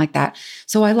something like that.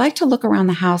 So I like to look around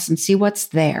the house and see what's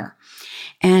there.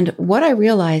 And what I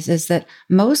realize is that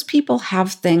most people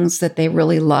have things that they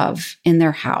really love in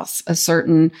their house, a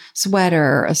certain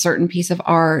sweater, a certain piece of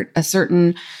art, a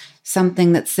certain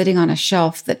something that's sitting on a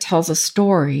shelf that tells a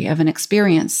story of an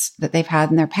experience that they've had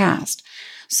in their past.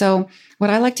 So what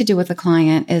I like to do with a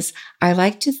client is I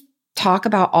like to talk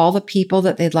about all the people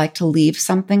that they'd like to leave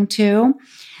something to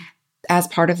as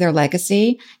part of their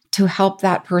legacy to help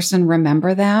that person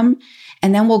remember them.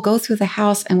 And then we'll go through the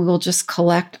house and we will just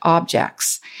collect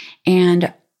objects.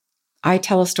 And I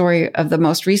tell a story of the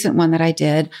most recent one that I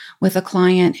did with a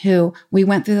client who we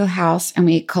went through the house and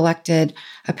we collected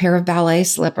a pair of ballet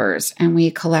slippers and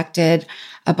we collected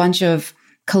a bunch of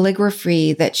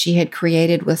calligraphy that she had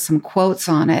created with some quotes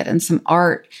on it and some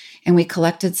art. And we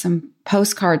collected some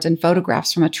postcards and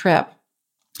photographs from a trip.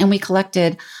 And we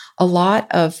collected a lot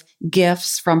of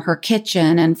gifts from her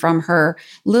kitchen and from her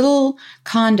little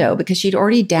condo because she'd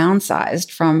already downsized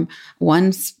from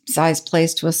one size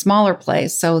place to a smaller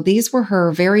place. So these were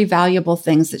her very valuable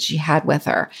things that she had with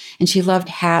her. And she loved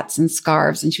hats and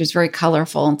scarves and she was very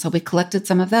colorful. And so we collected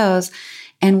some of those.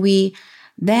 And we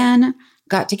then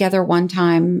got together one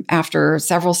time after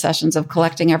several sessions of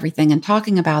collecting everything and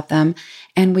talking about them.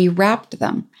 And we wrapped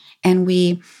them and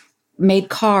we made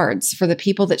cards for the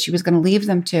people that she was going to leave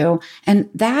them to. And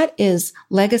that is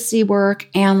legacy work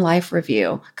and life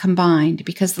review combined,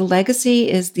 because the legacy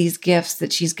is these gifts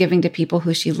that she's giving to people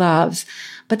who she loves.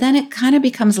 But then it kind of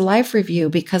becomes life review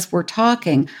because we're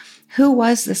talking, who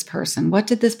was this person? What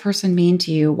did this person mean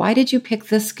to you? Why did you pick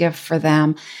this gift for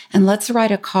them? And let's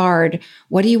write a card.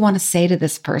 What do you want to say to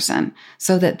this person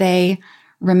so that they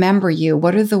remember you?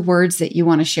 What are the words that you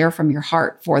want to share from your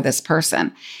heart for this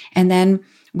person? And then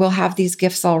we'll have these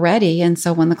gifts already. And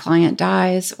so when the client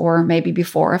dies, or maybe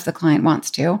before, if the client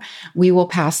wants to, we will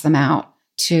pass them out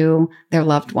to their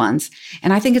loved ones.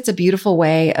 And I think it's a beautiful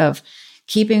way of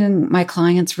keeping my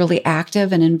clients really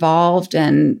active and involved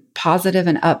and positive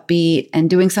and upbeat and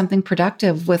doing something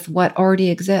productive with what already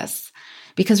exists.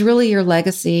 Because really your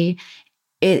legacy,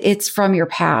 it's from your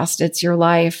past. It's your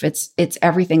life. It's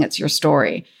everything. It's your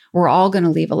story. We're all going to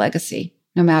leave a legacy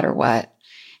no matter what.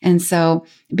 And so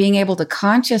being able to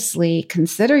consciously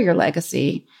consider your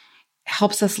legacy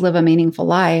helps us live a meaningful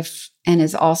life and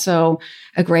is also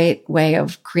a great way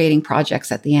of creating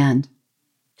projects at the end.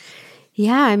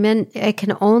 Yeah, I mean, I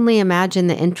can only imagine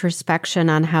the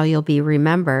introspection on how you'll be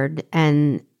remembered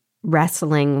and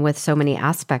wrestling with so many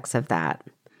aspects of that.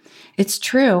 It's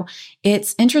true.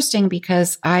 It's interesting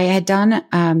because I had done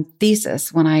a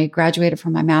thesis when I graduated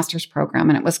from my master's program,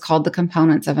 and it was called The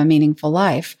Components of a Meaningful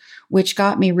Life, which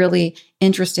got me really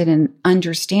interested in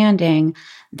understanding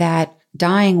that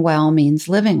dying well means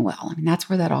living well. I mean, that's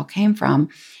where that all came from.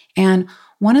 And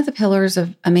one of the pillars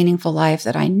of a meaningful life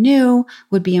that I knew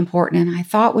would be important and I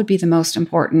thought would be the most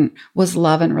important was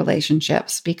love and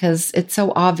relationships, because it's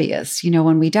so obvious. You know,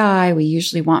 when we die, we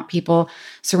usually want people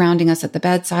surrounding us at the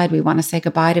bedside. We want to say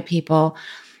goodbye to people.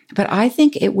 But I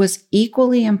think it was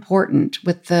equally important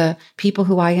with the people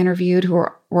who I interviewed who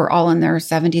were all in their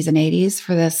 70s and 80s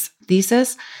for this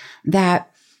thesis,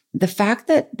 that the fact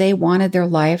that they wanted their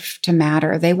life to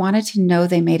matter, they wanted to know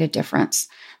they made a difference.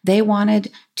 They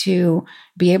wanted to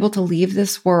be able to leave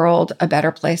this world a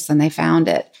better place than they found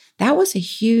it. That was a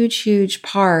huge, huge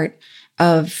part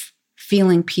of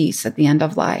feeling peace at the end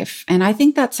of life. And I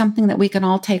think that's something that we can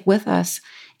all take with us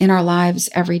in our lives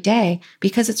every day,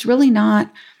 because it's really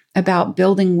not about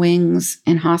building wings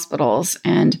in hospitals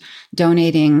and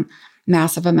donating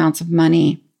massive amounts of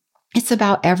money. It's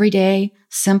about everyday,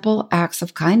 simple acts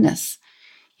of kindness.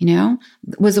 You know,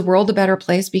 was the world a better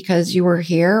place because you were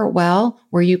here? Well,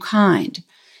 were you kind?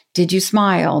 Did you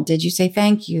smile? Did you say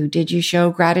thank you? Did you show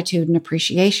gratitude and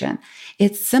appreciation?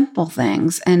 It's simple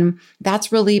things. And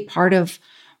that's really part of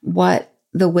what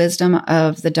the wisdom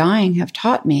of the dying have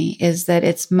taught me, is that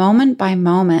it's moment by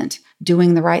moment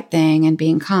doing the right thing and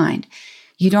being kind.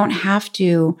 You don't have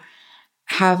to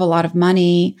have a lot of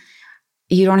money.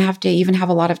 You don't have to even have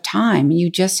a lot of time.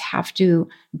 You just have to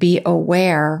be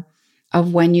aware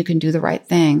of when you can do the right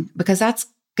thing, because that's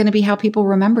going to be how people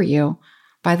remember you,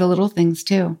 by the little things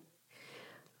too.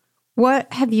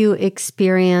 What have you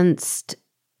experienced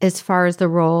as far as the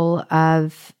role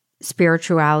of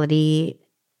spirituality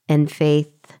and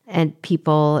faith and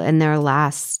people in their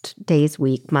last days,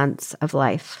 week, months of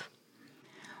life?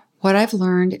 What I've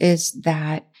learned is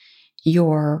that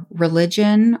your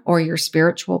religion or your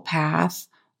spiritual path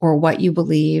or what you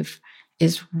believe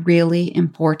is really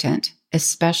important,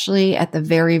 especially at the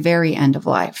very, very end of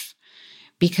life,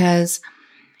 because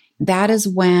that is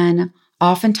when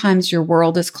oftentimes your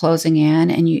world is closing in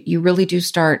and you really do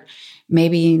start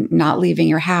maybe not leaving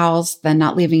your house, then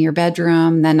not leaving your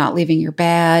bedroom, then not leaving your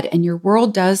bed. And your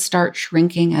world does start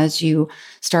shrinking as you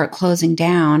start closing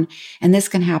down. And this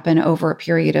can happen over a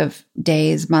period of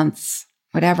days, months,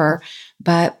 whatever.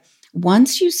 But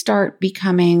once you start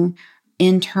becoming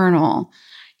internal,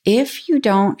 if you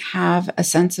don't have a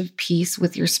sense of peace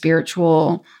with your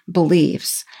spiritual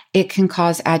beliefs, it can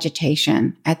cause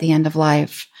agitation at the end of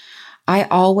life. I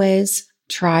always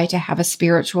try to have a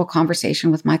spiritual conversation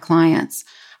with my clients.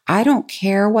 I don't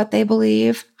care what they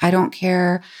believe. I don't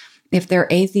care if they're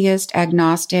atheist,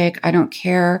 agnostic. I don't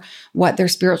care what their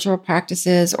spiritual practice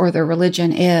is or their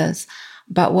religion is.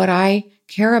 But what I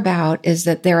care about is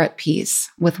that they're at peace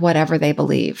with whatever they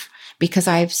believe, because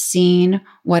I've seen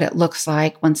what it looks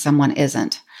like when someone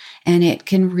isn't. And it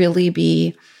can really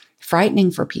be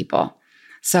frightening for people.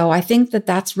 So I think that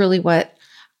that's really what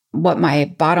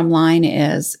my bottom line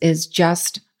is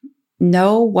just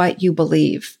know what you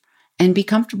believe and be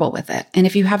comfortable with it. And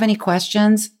if you have any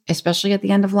questions, especially at the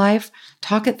end of life,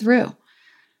 talk it through.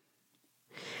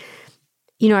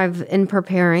 You know, in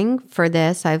preparing for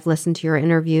this, I've listened to your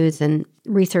interviews and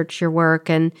researched your work,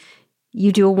 and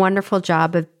you do a wonderful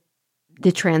job of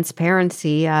the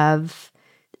transparency of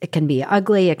it can be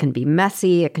ugly, it can be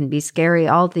messy, it can be scary,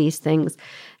 all these things.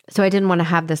 So I didn't want to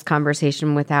have this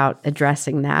conversation without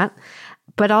addressing that.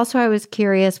 But also I was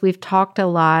curious, we've talked a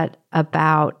lot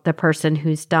about the person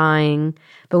who's dying,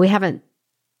 but we haven't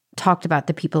talked about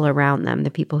the people around them,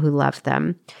 the people who love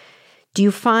them. Do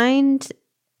you find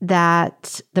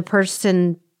that the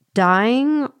person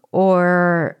dying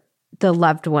or the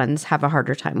loved ones have a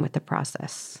harder time with the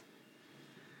process?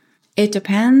 It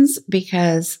depends,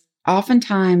 because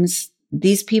oftentimes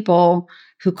these people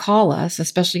who call us,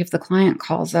 especially if the client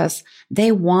calls us,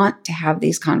 they want to have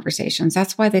these conversations.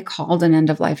 That's why they called an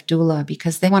end-of-life doula,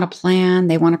 because they want to plan,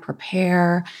 they want to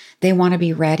prepare, they want to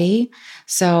be ready.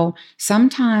 So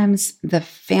sometimes the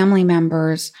family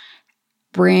members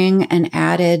bring an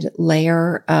added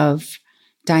layer of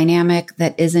dynamic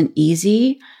that isn't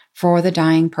easy for the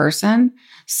dying person.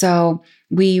 So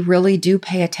we really do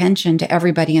pay attention to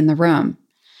everybody in the room.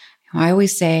 I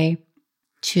always say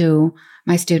to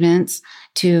my students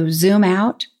to zoom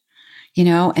out,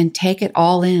 and take it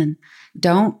all in.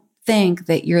 Don't think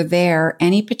that you're there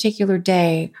any particular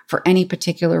day for any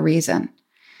particular reason.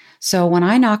 So when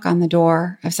I knock on the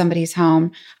door of somebody's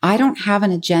home, I don't have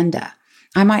an agenda.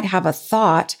 I might have a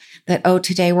thought that,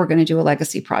 today we're going to do a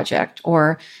legacy project,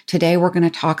 or today we're going to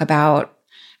talk about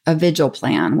a vigil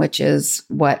plan, which is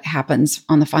what happens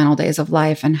on the final days of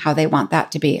life and how they want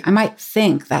that to be. I might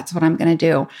think that's what I'm going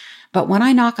to do. But when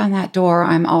I knock on that door,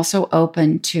 I'm also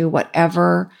open to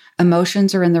whatever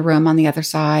emotions are in the room on the other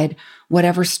side,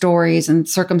 whatever stories and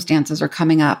circumstances are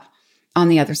coming up on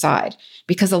the other side.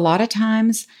 Because a lot of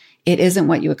times it isn't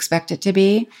what you expect it to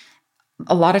be.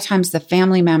 A lot of times the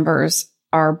family members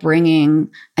are bringing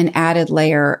an added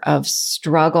layer of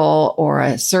struggle or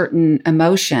a certain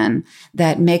emotion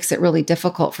that makes it really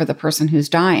difficult for the person who's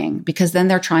dying, because then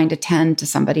they're trying to tend to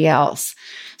somebody else.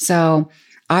 So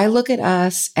I look at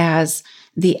us as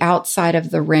the outside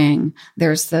of the ring.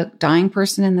 There's the dying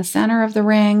person in the center of the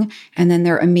ring, and then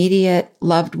their immediate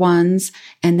loved ones,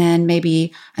 and then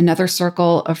maybe another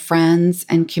circle of friends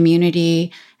and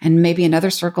community, and maybe another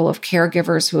circle of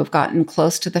caregivers who have gotten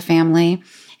close to the family.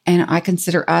 And I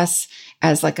consider us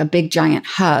as like a big giant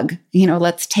hug.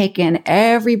 Let's take in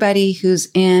everybody who's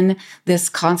in this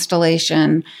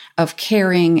constellation of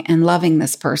caring and loving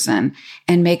this person,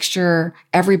 and make sure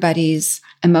everybody's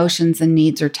emotions and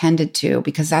needs are tended to,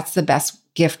 because that's the best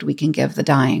gift we can give the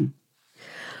dying.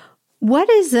 What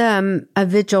is a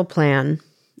vigil plan?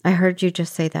 I heard you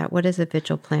just say that. What is a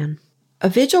vigil plan? A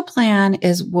vigil plan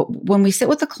is when we sit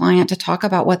with the client to talk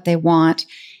about what they want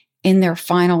in their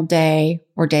final day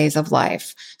or days of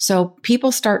life. So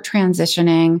people start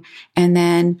transitioning, and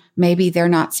then maybe they're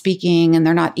not speaking and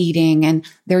they're not eating, and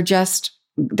they're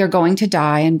going to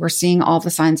die, and we're seeing all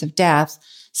the signs of death.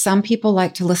 Some people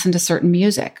like to listen to certain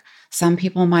music. Some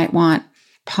people might want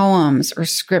poems or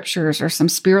scriptures or some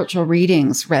spiritual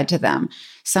readings read to them.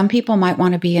 Some people might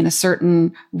want to be in a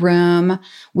certain room.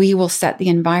 We will set the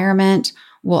environment.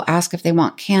 We'll ask if they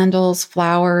want candles,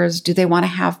 flowers. Do they want to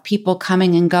have people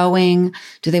coming and going?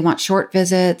 Do they want short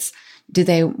visits? Do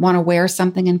they want to wear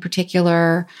something in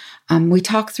particular? We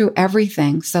talk through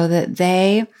everything so that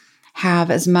they have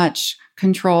as much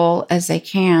control as they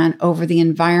can over the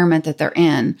environment that they're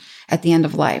in at the end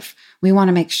of life. We want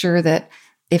to make sure that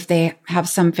if they have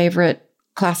some favorite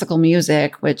classical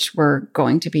music, which we're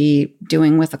going to be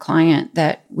doing with a client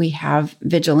that we have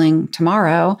vigiling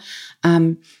tomorrow,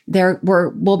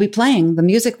 we'll be playing the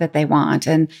music that they want.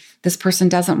 And this person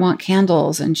doesn't want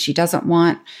candles and she doesn't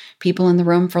want people in the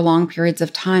room for long periods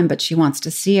of time, but she wants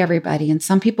to see everybody. And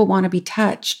some people want to be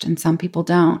touched and some people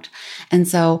don't. And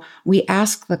so we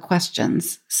ask the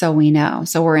questions so we know.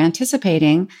 So we're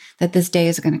anticipating that this day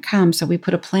is going to come. So we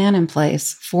put a plan in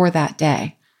place for that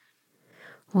day.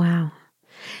 Wow.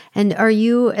 And are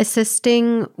you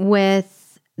assisting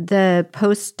with the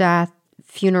post-death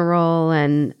funeral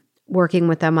and working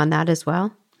with them on that as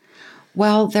well?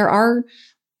 Well, there are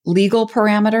legal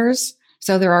parameters.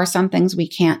 So there are some things we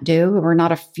can't do. We're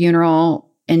not a funeral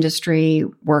industry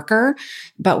worker,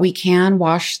 but we can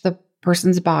wash the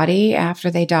person's body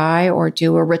after they die or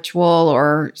do a ritual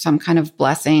or some kind of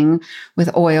blessing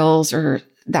with oils or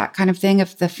that kind of thing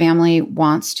if the family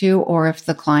wants to, or if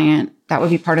the client, that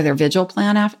would be part of their vigil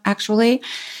plan actually.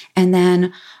 And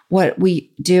then what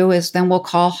we do is then we'll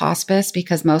call hospice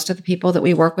because most of the people that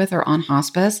we work with are on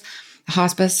hospice. The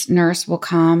hospice nurse will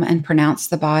come and pronounce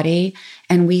the body,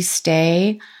 and we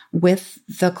stay with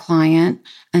the client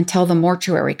until the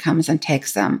mortuary comes and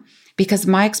takes them. Because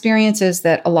my experience is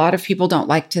that a lot of people don't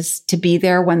like to be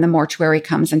there when the mortuary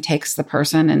comes and takes the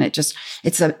person. And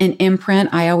it's an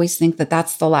imprint. I always think that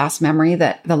that's the last memory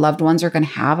that the loved ones are going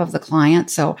to have of the client.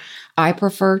 So I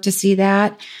prefer to see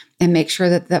that and make sure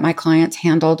that my client's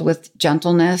handled with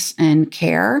gentleness and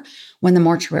care when the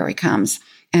mortuary comes.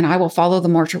 And I will follow the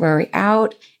mortuary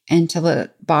out until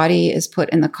the body is put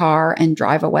in the car and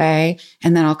drive away.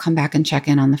 And then I'll come back and check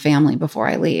in on the family before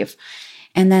I leave.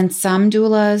 And then some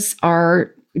doulas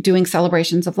are doing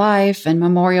celebrations of life and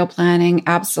memorial planning.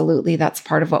 Absolutely. That's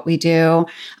part of what we do.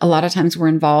 A lot of times we're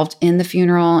involved in the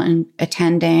funeral and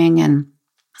attending. And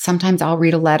sometimes I'll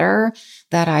read a letter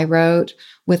that I wrote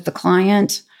with the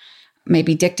client,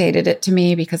 maybe dictated it to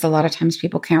me because a lot of times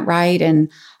people can't write, and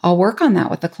I'll work on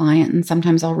that with the client. And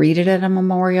sometimes I'll read it at a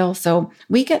memorial. So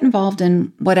we get involved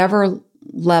in whatever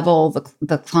level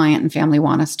the client and family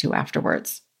want us to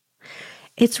afterwards.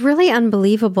 It's really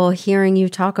unbelievable hearing you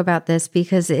talk about this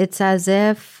because it's as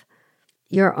if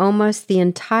you're almost the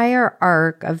entire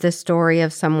arc of the story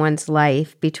of someone's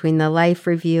life between the life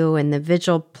review and the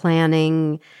vigil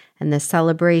planning and the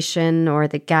celebration or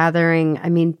the gathering. I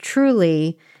mean,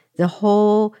 truly, the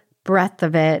whole breadth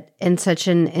of it in such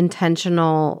an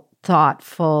intentional,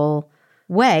 thoughtful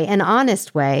way, an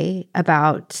honest way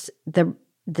about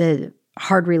the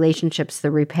hard relationships,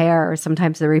 the repair, or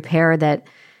sometimes the repair that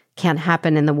can't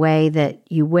happen in the way that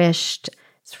you wished.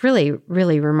 It's really,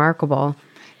 really remarkable.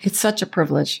 It's such a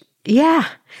privilege. Yeah.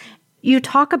 You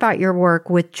talk about your work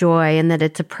with joy and that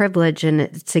it's a privilege and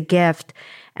it's a gift.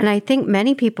 And I think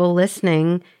many people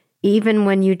listening, even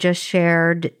when you just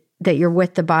shared that you're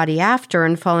with the body after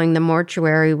and following the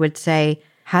mortuary, would say,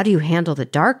 how do you handle the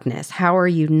darkness? How are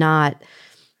you not,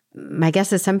 my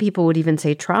guess is some people would even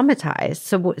say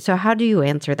traumatized. So how do you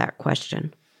answer that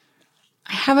question?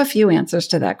 I have a few answers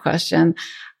to that question.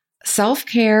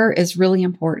 Self-care is really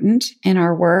important in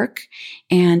our work.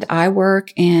 And I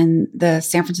work in the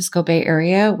San Francisco Bay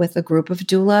Area with a group of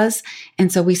doulas.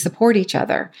 And so we support each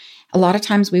other. A lot of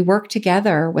times we work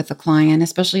together with a client,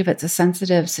 especially if it's a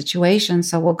sensitive situation.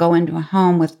 So we'll go into a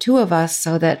home with two of us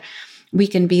so that we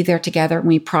can be there together and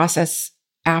we process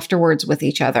afterwards with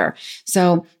each other.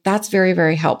 So that's very,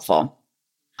 very helpful.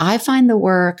 I find the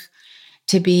work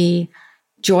to be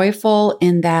joyful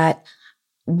in that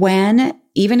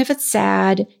even if it's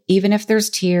sad, even if there's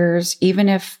tears, even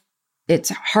if it's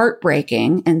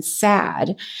heartbreaking and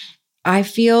sad, I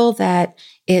feel that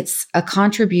it's a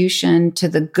contribution to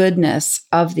the goodness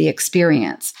of the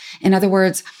experience. In other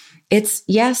words, it's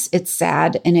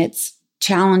sad and it's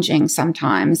challenging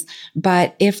sometimes,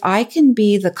 but if I can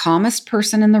be the calmest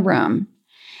person in the room,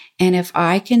 and if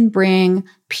I can bring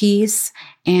peace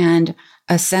and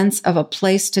a sense of a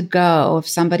place to go if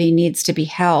somebody needs to be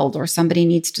held or somebody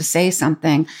needs to say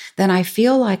something, then I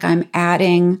feel like I'm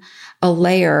adding a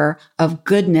layer of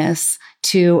goodness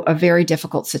to a very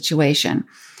difficult situation.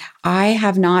 I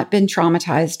have not been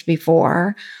traumatized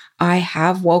before. I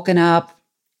have woken up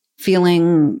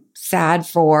feeling sad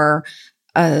for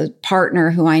a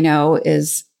partner who I know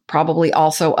is probably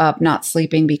also up, not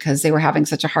sleeping because they were having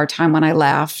such a hard time when I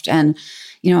left. And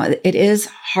it is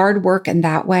hard work in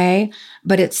that way,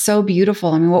 but it's so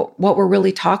beautiful. I mean, what we're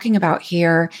really talking about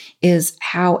here is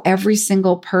how every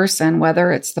single person,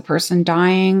 whether it's the person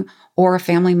dying or a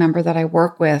family member that I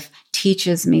work with,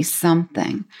 teaches me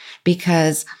something.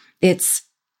 Because it's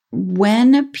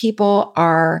when people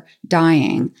are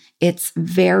dying, it's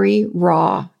very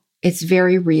raw. It's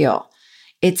very real.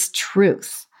 it's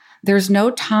truth. There's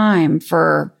no time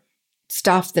for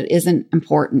stuff that isn't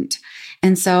important.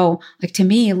 And so, like, to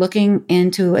me, looking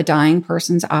into a dying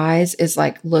person's eyes is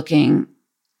like looking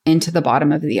into the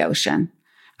bottom of the ocean.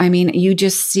 I mean, you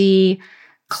just see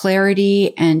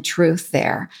clarity and truth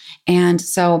there. And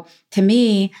so to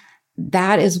me,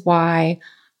 that is why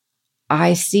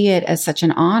I see it as such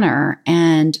an honor.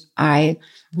 And I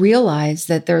realize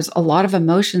that there's a lot of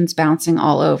emotions bouncing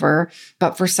all over,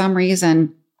 but for some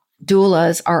reason,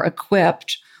 doulas are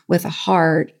equipped with a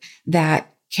heart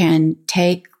that can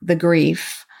take the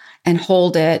grief and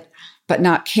hold it, but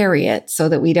not carry it, so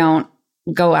that we don't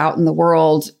go out in the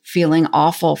world feeling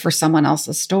awful for someone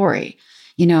else's story.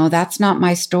 You know, that's not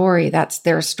my story. That's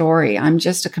their story. I'm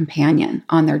just a companion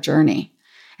on their journey.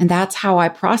 And that's how I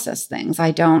process things.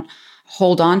 I don't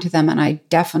hold on to them, and I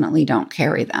definitely don't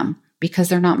carry them because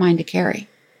they're not mine to carry.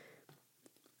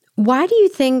 Why do you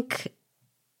think,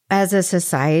 as a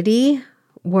society,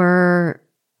 we're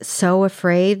so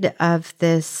afraid of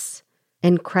this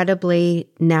incredibly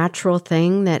natural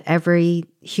thing that every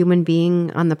human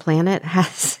being on the planet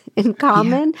has in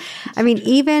common? Yeah. I mean,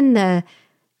 even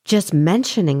just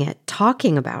mentioning it,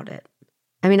 talking about it.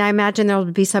 I mean, I imagine there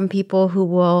will be some people who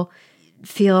will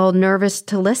feel nervous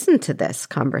to listen to this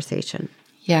conversation.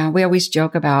 Yeah, we always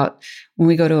joke about when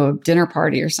we go to a dinner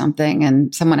party or something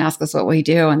and someone asks us what we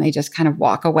do and they just kind of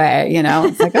walk away, you know,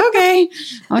 it's like, okay,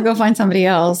 I'll go find somebody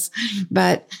else.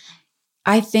 But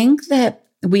I think that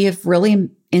we have really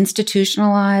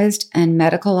institutionalized and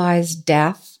medicalized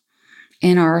death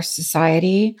in our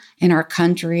society, in our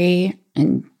country,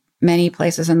 in many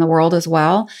places in the world as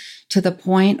well, to the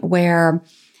point where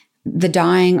the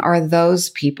dying are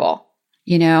those people,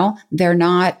 you know, they're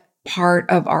not part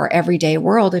of our everyday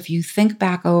world. If you think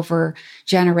back over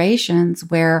generations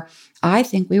where I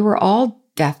think we were all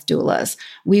death doulas,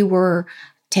 we were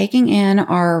taking in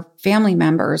our family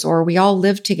members, or we all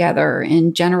lived together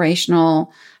in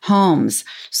generational homes.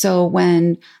 So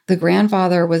when the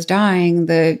grandfather was dying,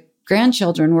 the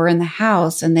grandchildren were in the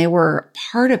house and they were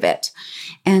part of it.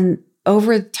 And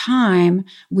over time,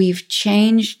 we've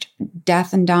changed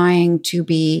death and dying to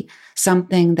be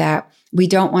something that we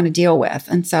don't want to deal with.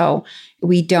 And so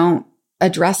we don't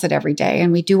address it every day,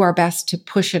 and we do our best to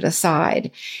push it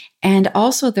aside. And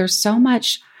also, there's so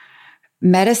much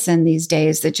medicine these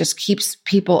days that just keeps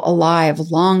people alive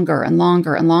longer and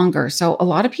longer and longer. So a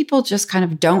lot of people just kind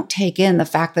of don't take in the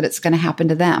fact that it's going to happen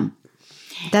to them.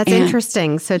 That's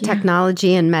interesting. So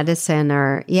technology and medicine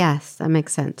are, yes, that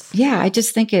makes sense. Yeah, I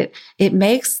just think it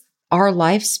makes our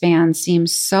lifespan seem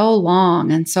so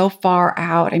long and so far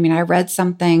out. I mean, I read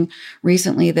something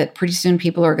recently that pretty soon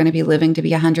people are going to be living to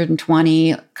be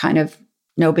 120, kind of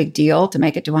no big deal to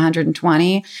make it to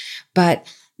 120.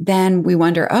 But then we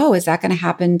wonder, oh, is that going to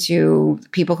happen to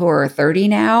people who are 30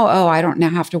 now? Oh, I don't now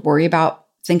have to worry about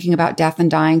thinking about death and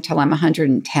dying till I'm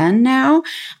 110 now.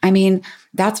 I mean,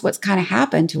 that's what's kind of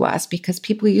happened to us because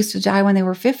people used to die when they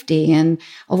were 50 and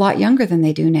a lot younger than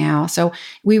they do now. So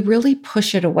we really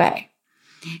push it away.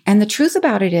 And the truth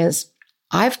about it is,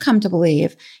 I've come to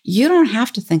believe you don't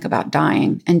have to think about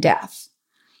dying and death.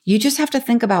 You just have to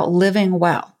think about living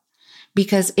well.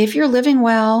 Because if you're living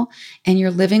well and you're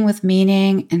living with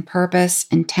meaning and purpose,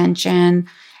 intention,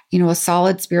 you know, a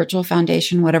solid spiritual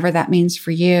foundation, whatever that means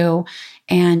for you,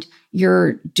 and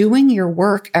you're doing your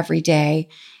work every day,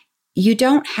 you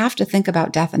don't have to think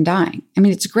about death and dying. I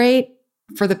mean, it's great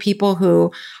for the people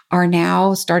who are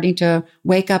now starting to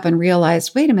wake up and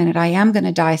realize, wait a minute, I am going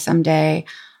to die someday.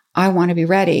 I want to be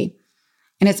ready.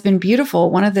 And it's been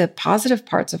beautiful. One of the positive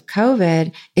parts of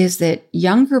COVID is that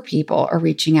younger people are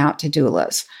reaching out to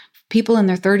doulas. People in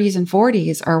their 30s and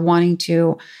 40s are wanting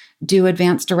to do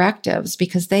advanced directives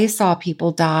because they saw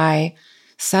people die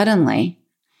suddenly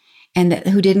and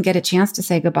who didn't get a chance to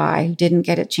say goodbye, who didn't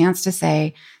get a chance to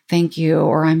say thank you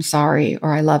or I'm sorry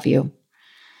or I love you.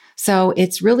 So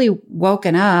it's really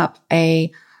woken up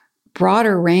a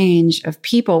broader range of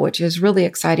people, which is really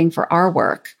exciting for our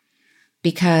work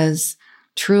because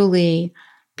truly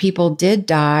people did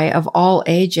die of all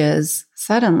ages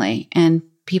suddenly, and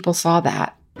people saw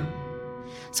that.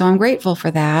 So I'm grateful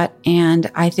for that. And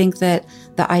I think that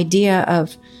the idea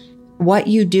of what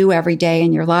you do every day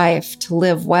in your life to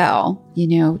live well, you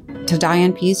know, to die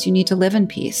in peace, you need to live in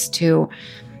peace. To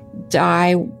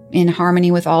die in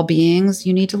harmony with all beings,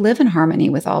 you need to live in harmony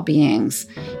with all beings.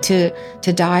 To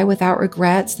die without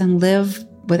regrets, then live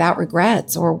without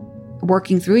regrets or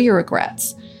working through your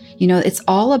regrets. You know, it's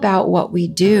all about what we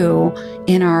do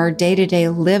in our day-to-day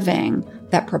living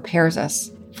that prepares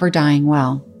us for dying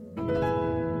well.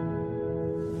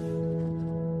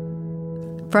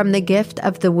 From the gift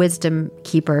of the wisdom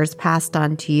keepers passed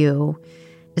on to you,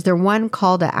 is there one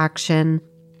call to action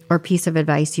or piece of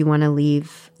advice you want to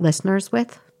leave listeners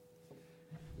with?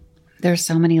 There's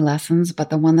so many lessons, but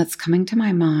the one that's coming to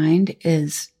my mind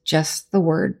is just the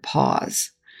word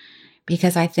pause.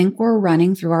 Because I think we're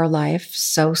running through our life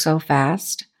so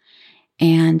fast.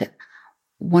 And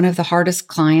one of the hardest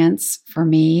clients for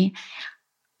me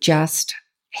just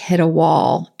hit a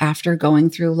wall after going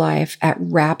through life at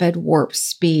rapid warp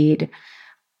speed,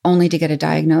 only to get a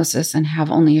diagnosis and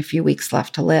have only a few weeks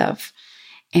left to live.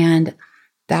 And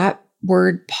that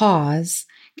word pause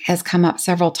has come up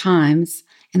several times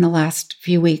in the last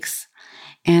few weeks.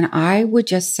 And I would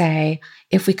just say,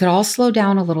 if we could all slow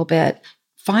down a little bit,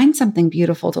 find something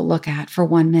beautiful to look at for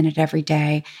 1 minute every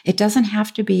day. It doesn't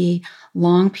have to be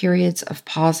long periods of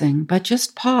pausing, but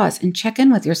just pause and check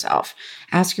in with yourself.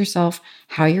 Ask yourself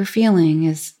how you're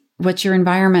feeling. What's your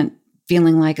environment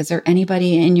feeling like? Is there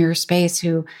anybody in your space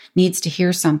who needs to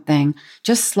hear something?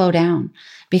 Just slow down,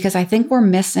 because I think we're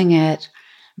missing it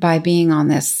by being on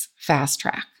this fast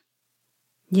track.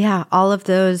 Yeah, all of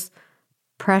those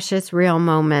precious, real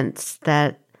moments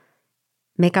that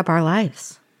make up our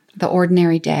lives. The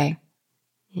ordinary day.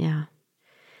 Yeah.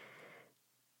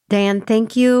 Diane,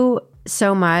 thank you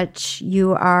so much.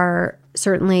 You are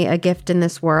certainly a gift in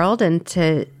this world, and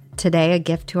today a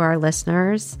gift to our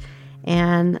listeners.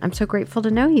 And I'm so grateful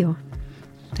to know you.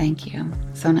 Thank you.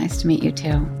 So nice to meet you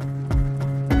too.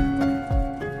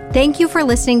 Thank you for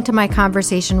listening to my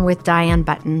conversation with Diane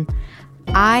Button.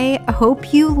 I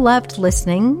hope you loved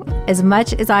listening as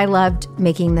much as I loved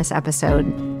making this episode.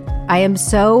 I am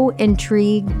so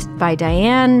intrigued by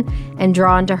Diane and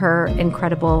drawn to her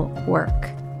incredible work.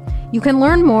 You can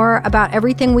learn more about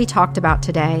everything we talked about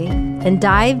today and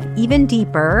dive even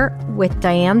deeper with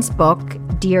Diane's book,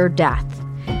 Dear Death,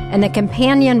 and the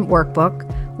companion workbook,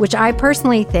 which I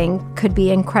personally think could be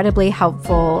incredibly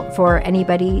helpful for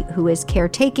anybody who is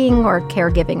caretaking or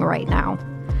caregiving right now.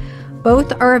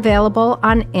 Both are available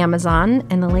on Amazon,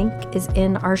 and the link is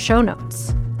in our show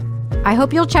notes. I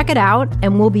hope you'll check it out,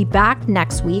 and we'll be back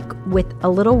next week with A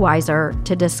Little Wiser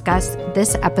to discuss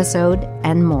this episode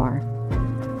and more.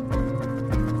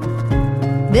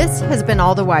 This has been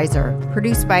All the Wiser,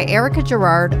 produced by Erica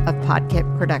Gerard of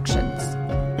Podkit Productions.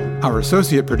 Our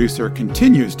associate producer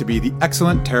continues to be the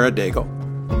excellent Tara Daigle.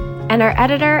 And our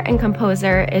editor and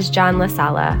composer is John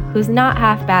LaSala, who's not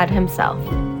half bad himself.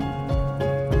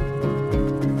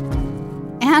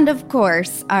 And of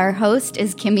course, our host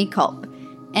is Kimmy Culp.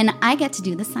 And I get to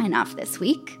do the sign-off this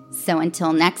week. So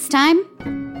until next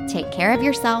time, take care of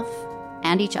yourself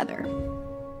and each other.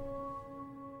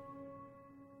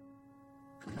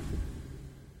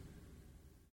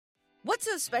 What's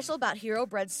so special about Hero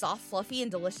Bread's soft, fluffy,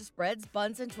 and delicious breads,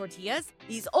 buns, and tortillas?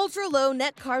 These ultra-low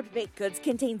net-carb baked goods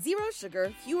contain 0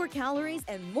 sugar, fewer calories,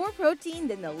 and more protein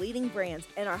than the leading brands,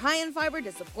 and are high in fiber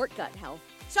to support gut health.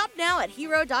 Shop now at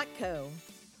Hero.co.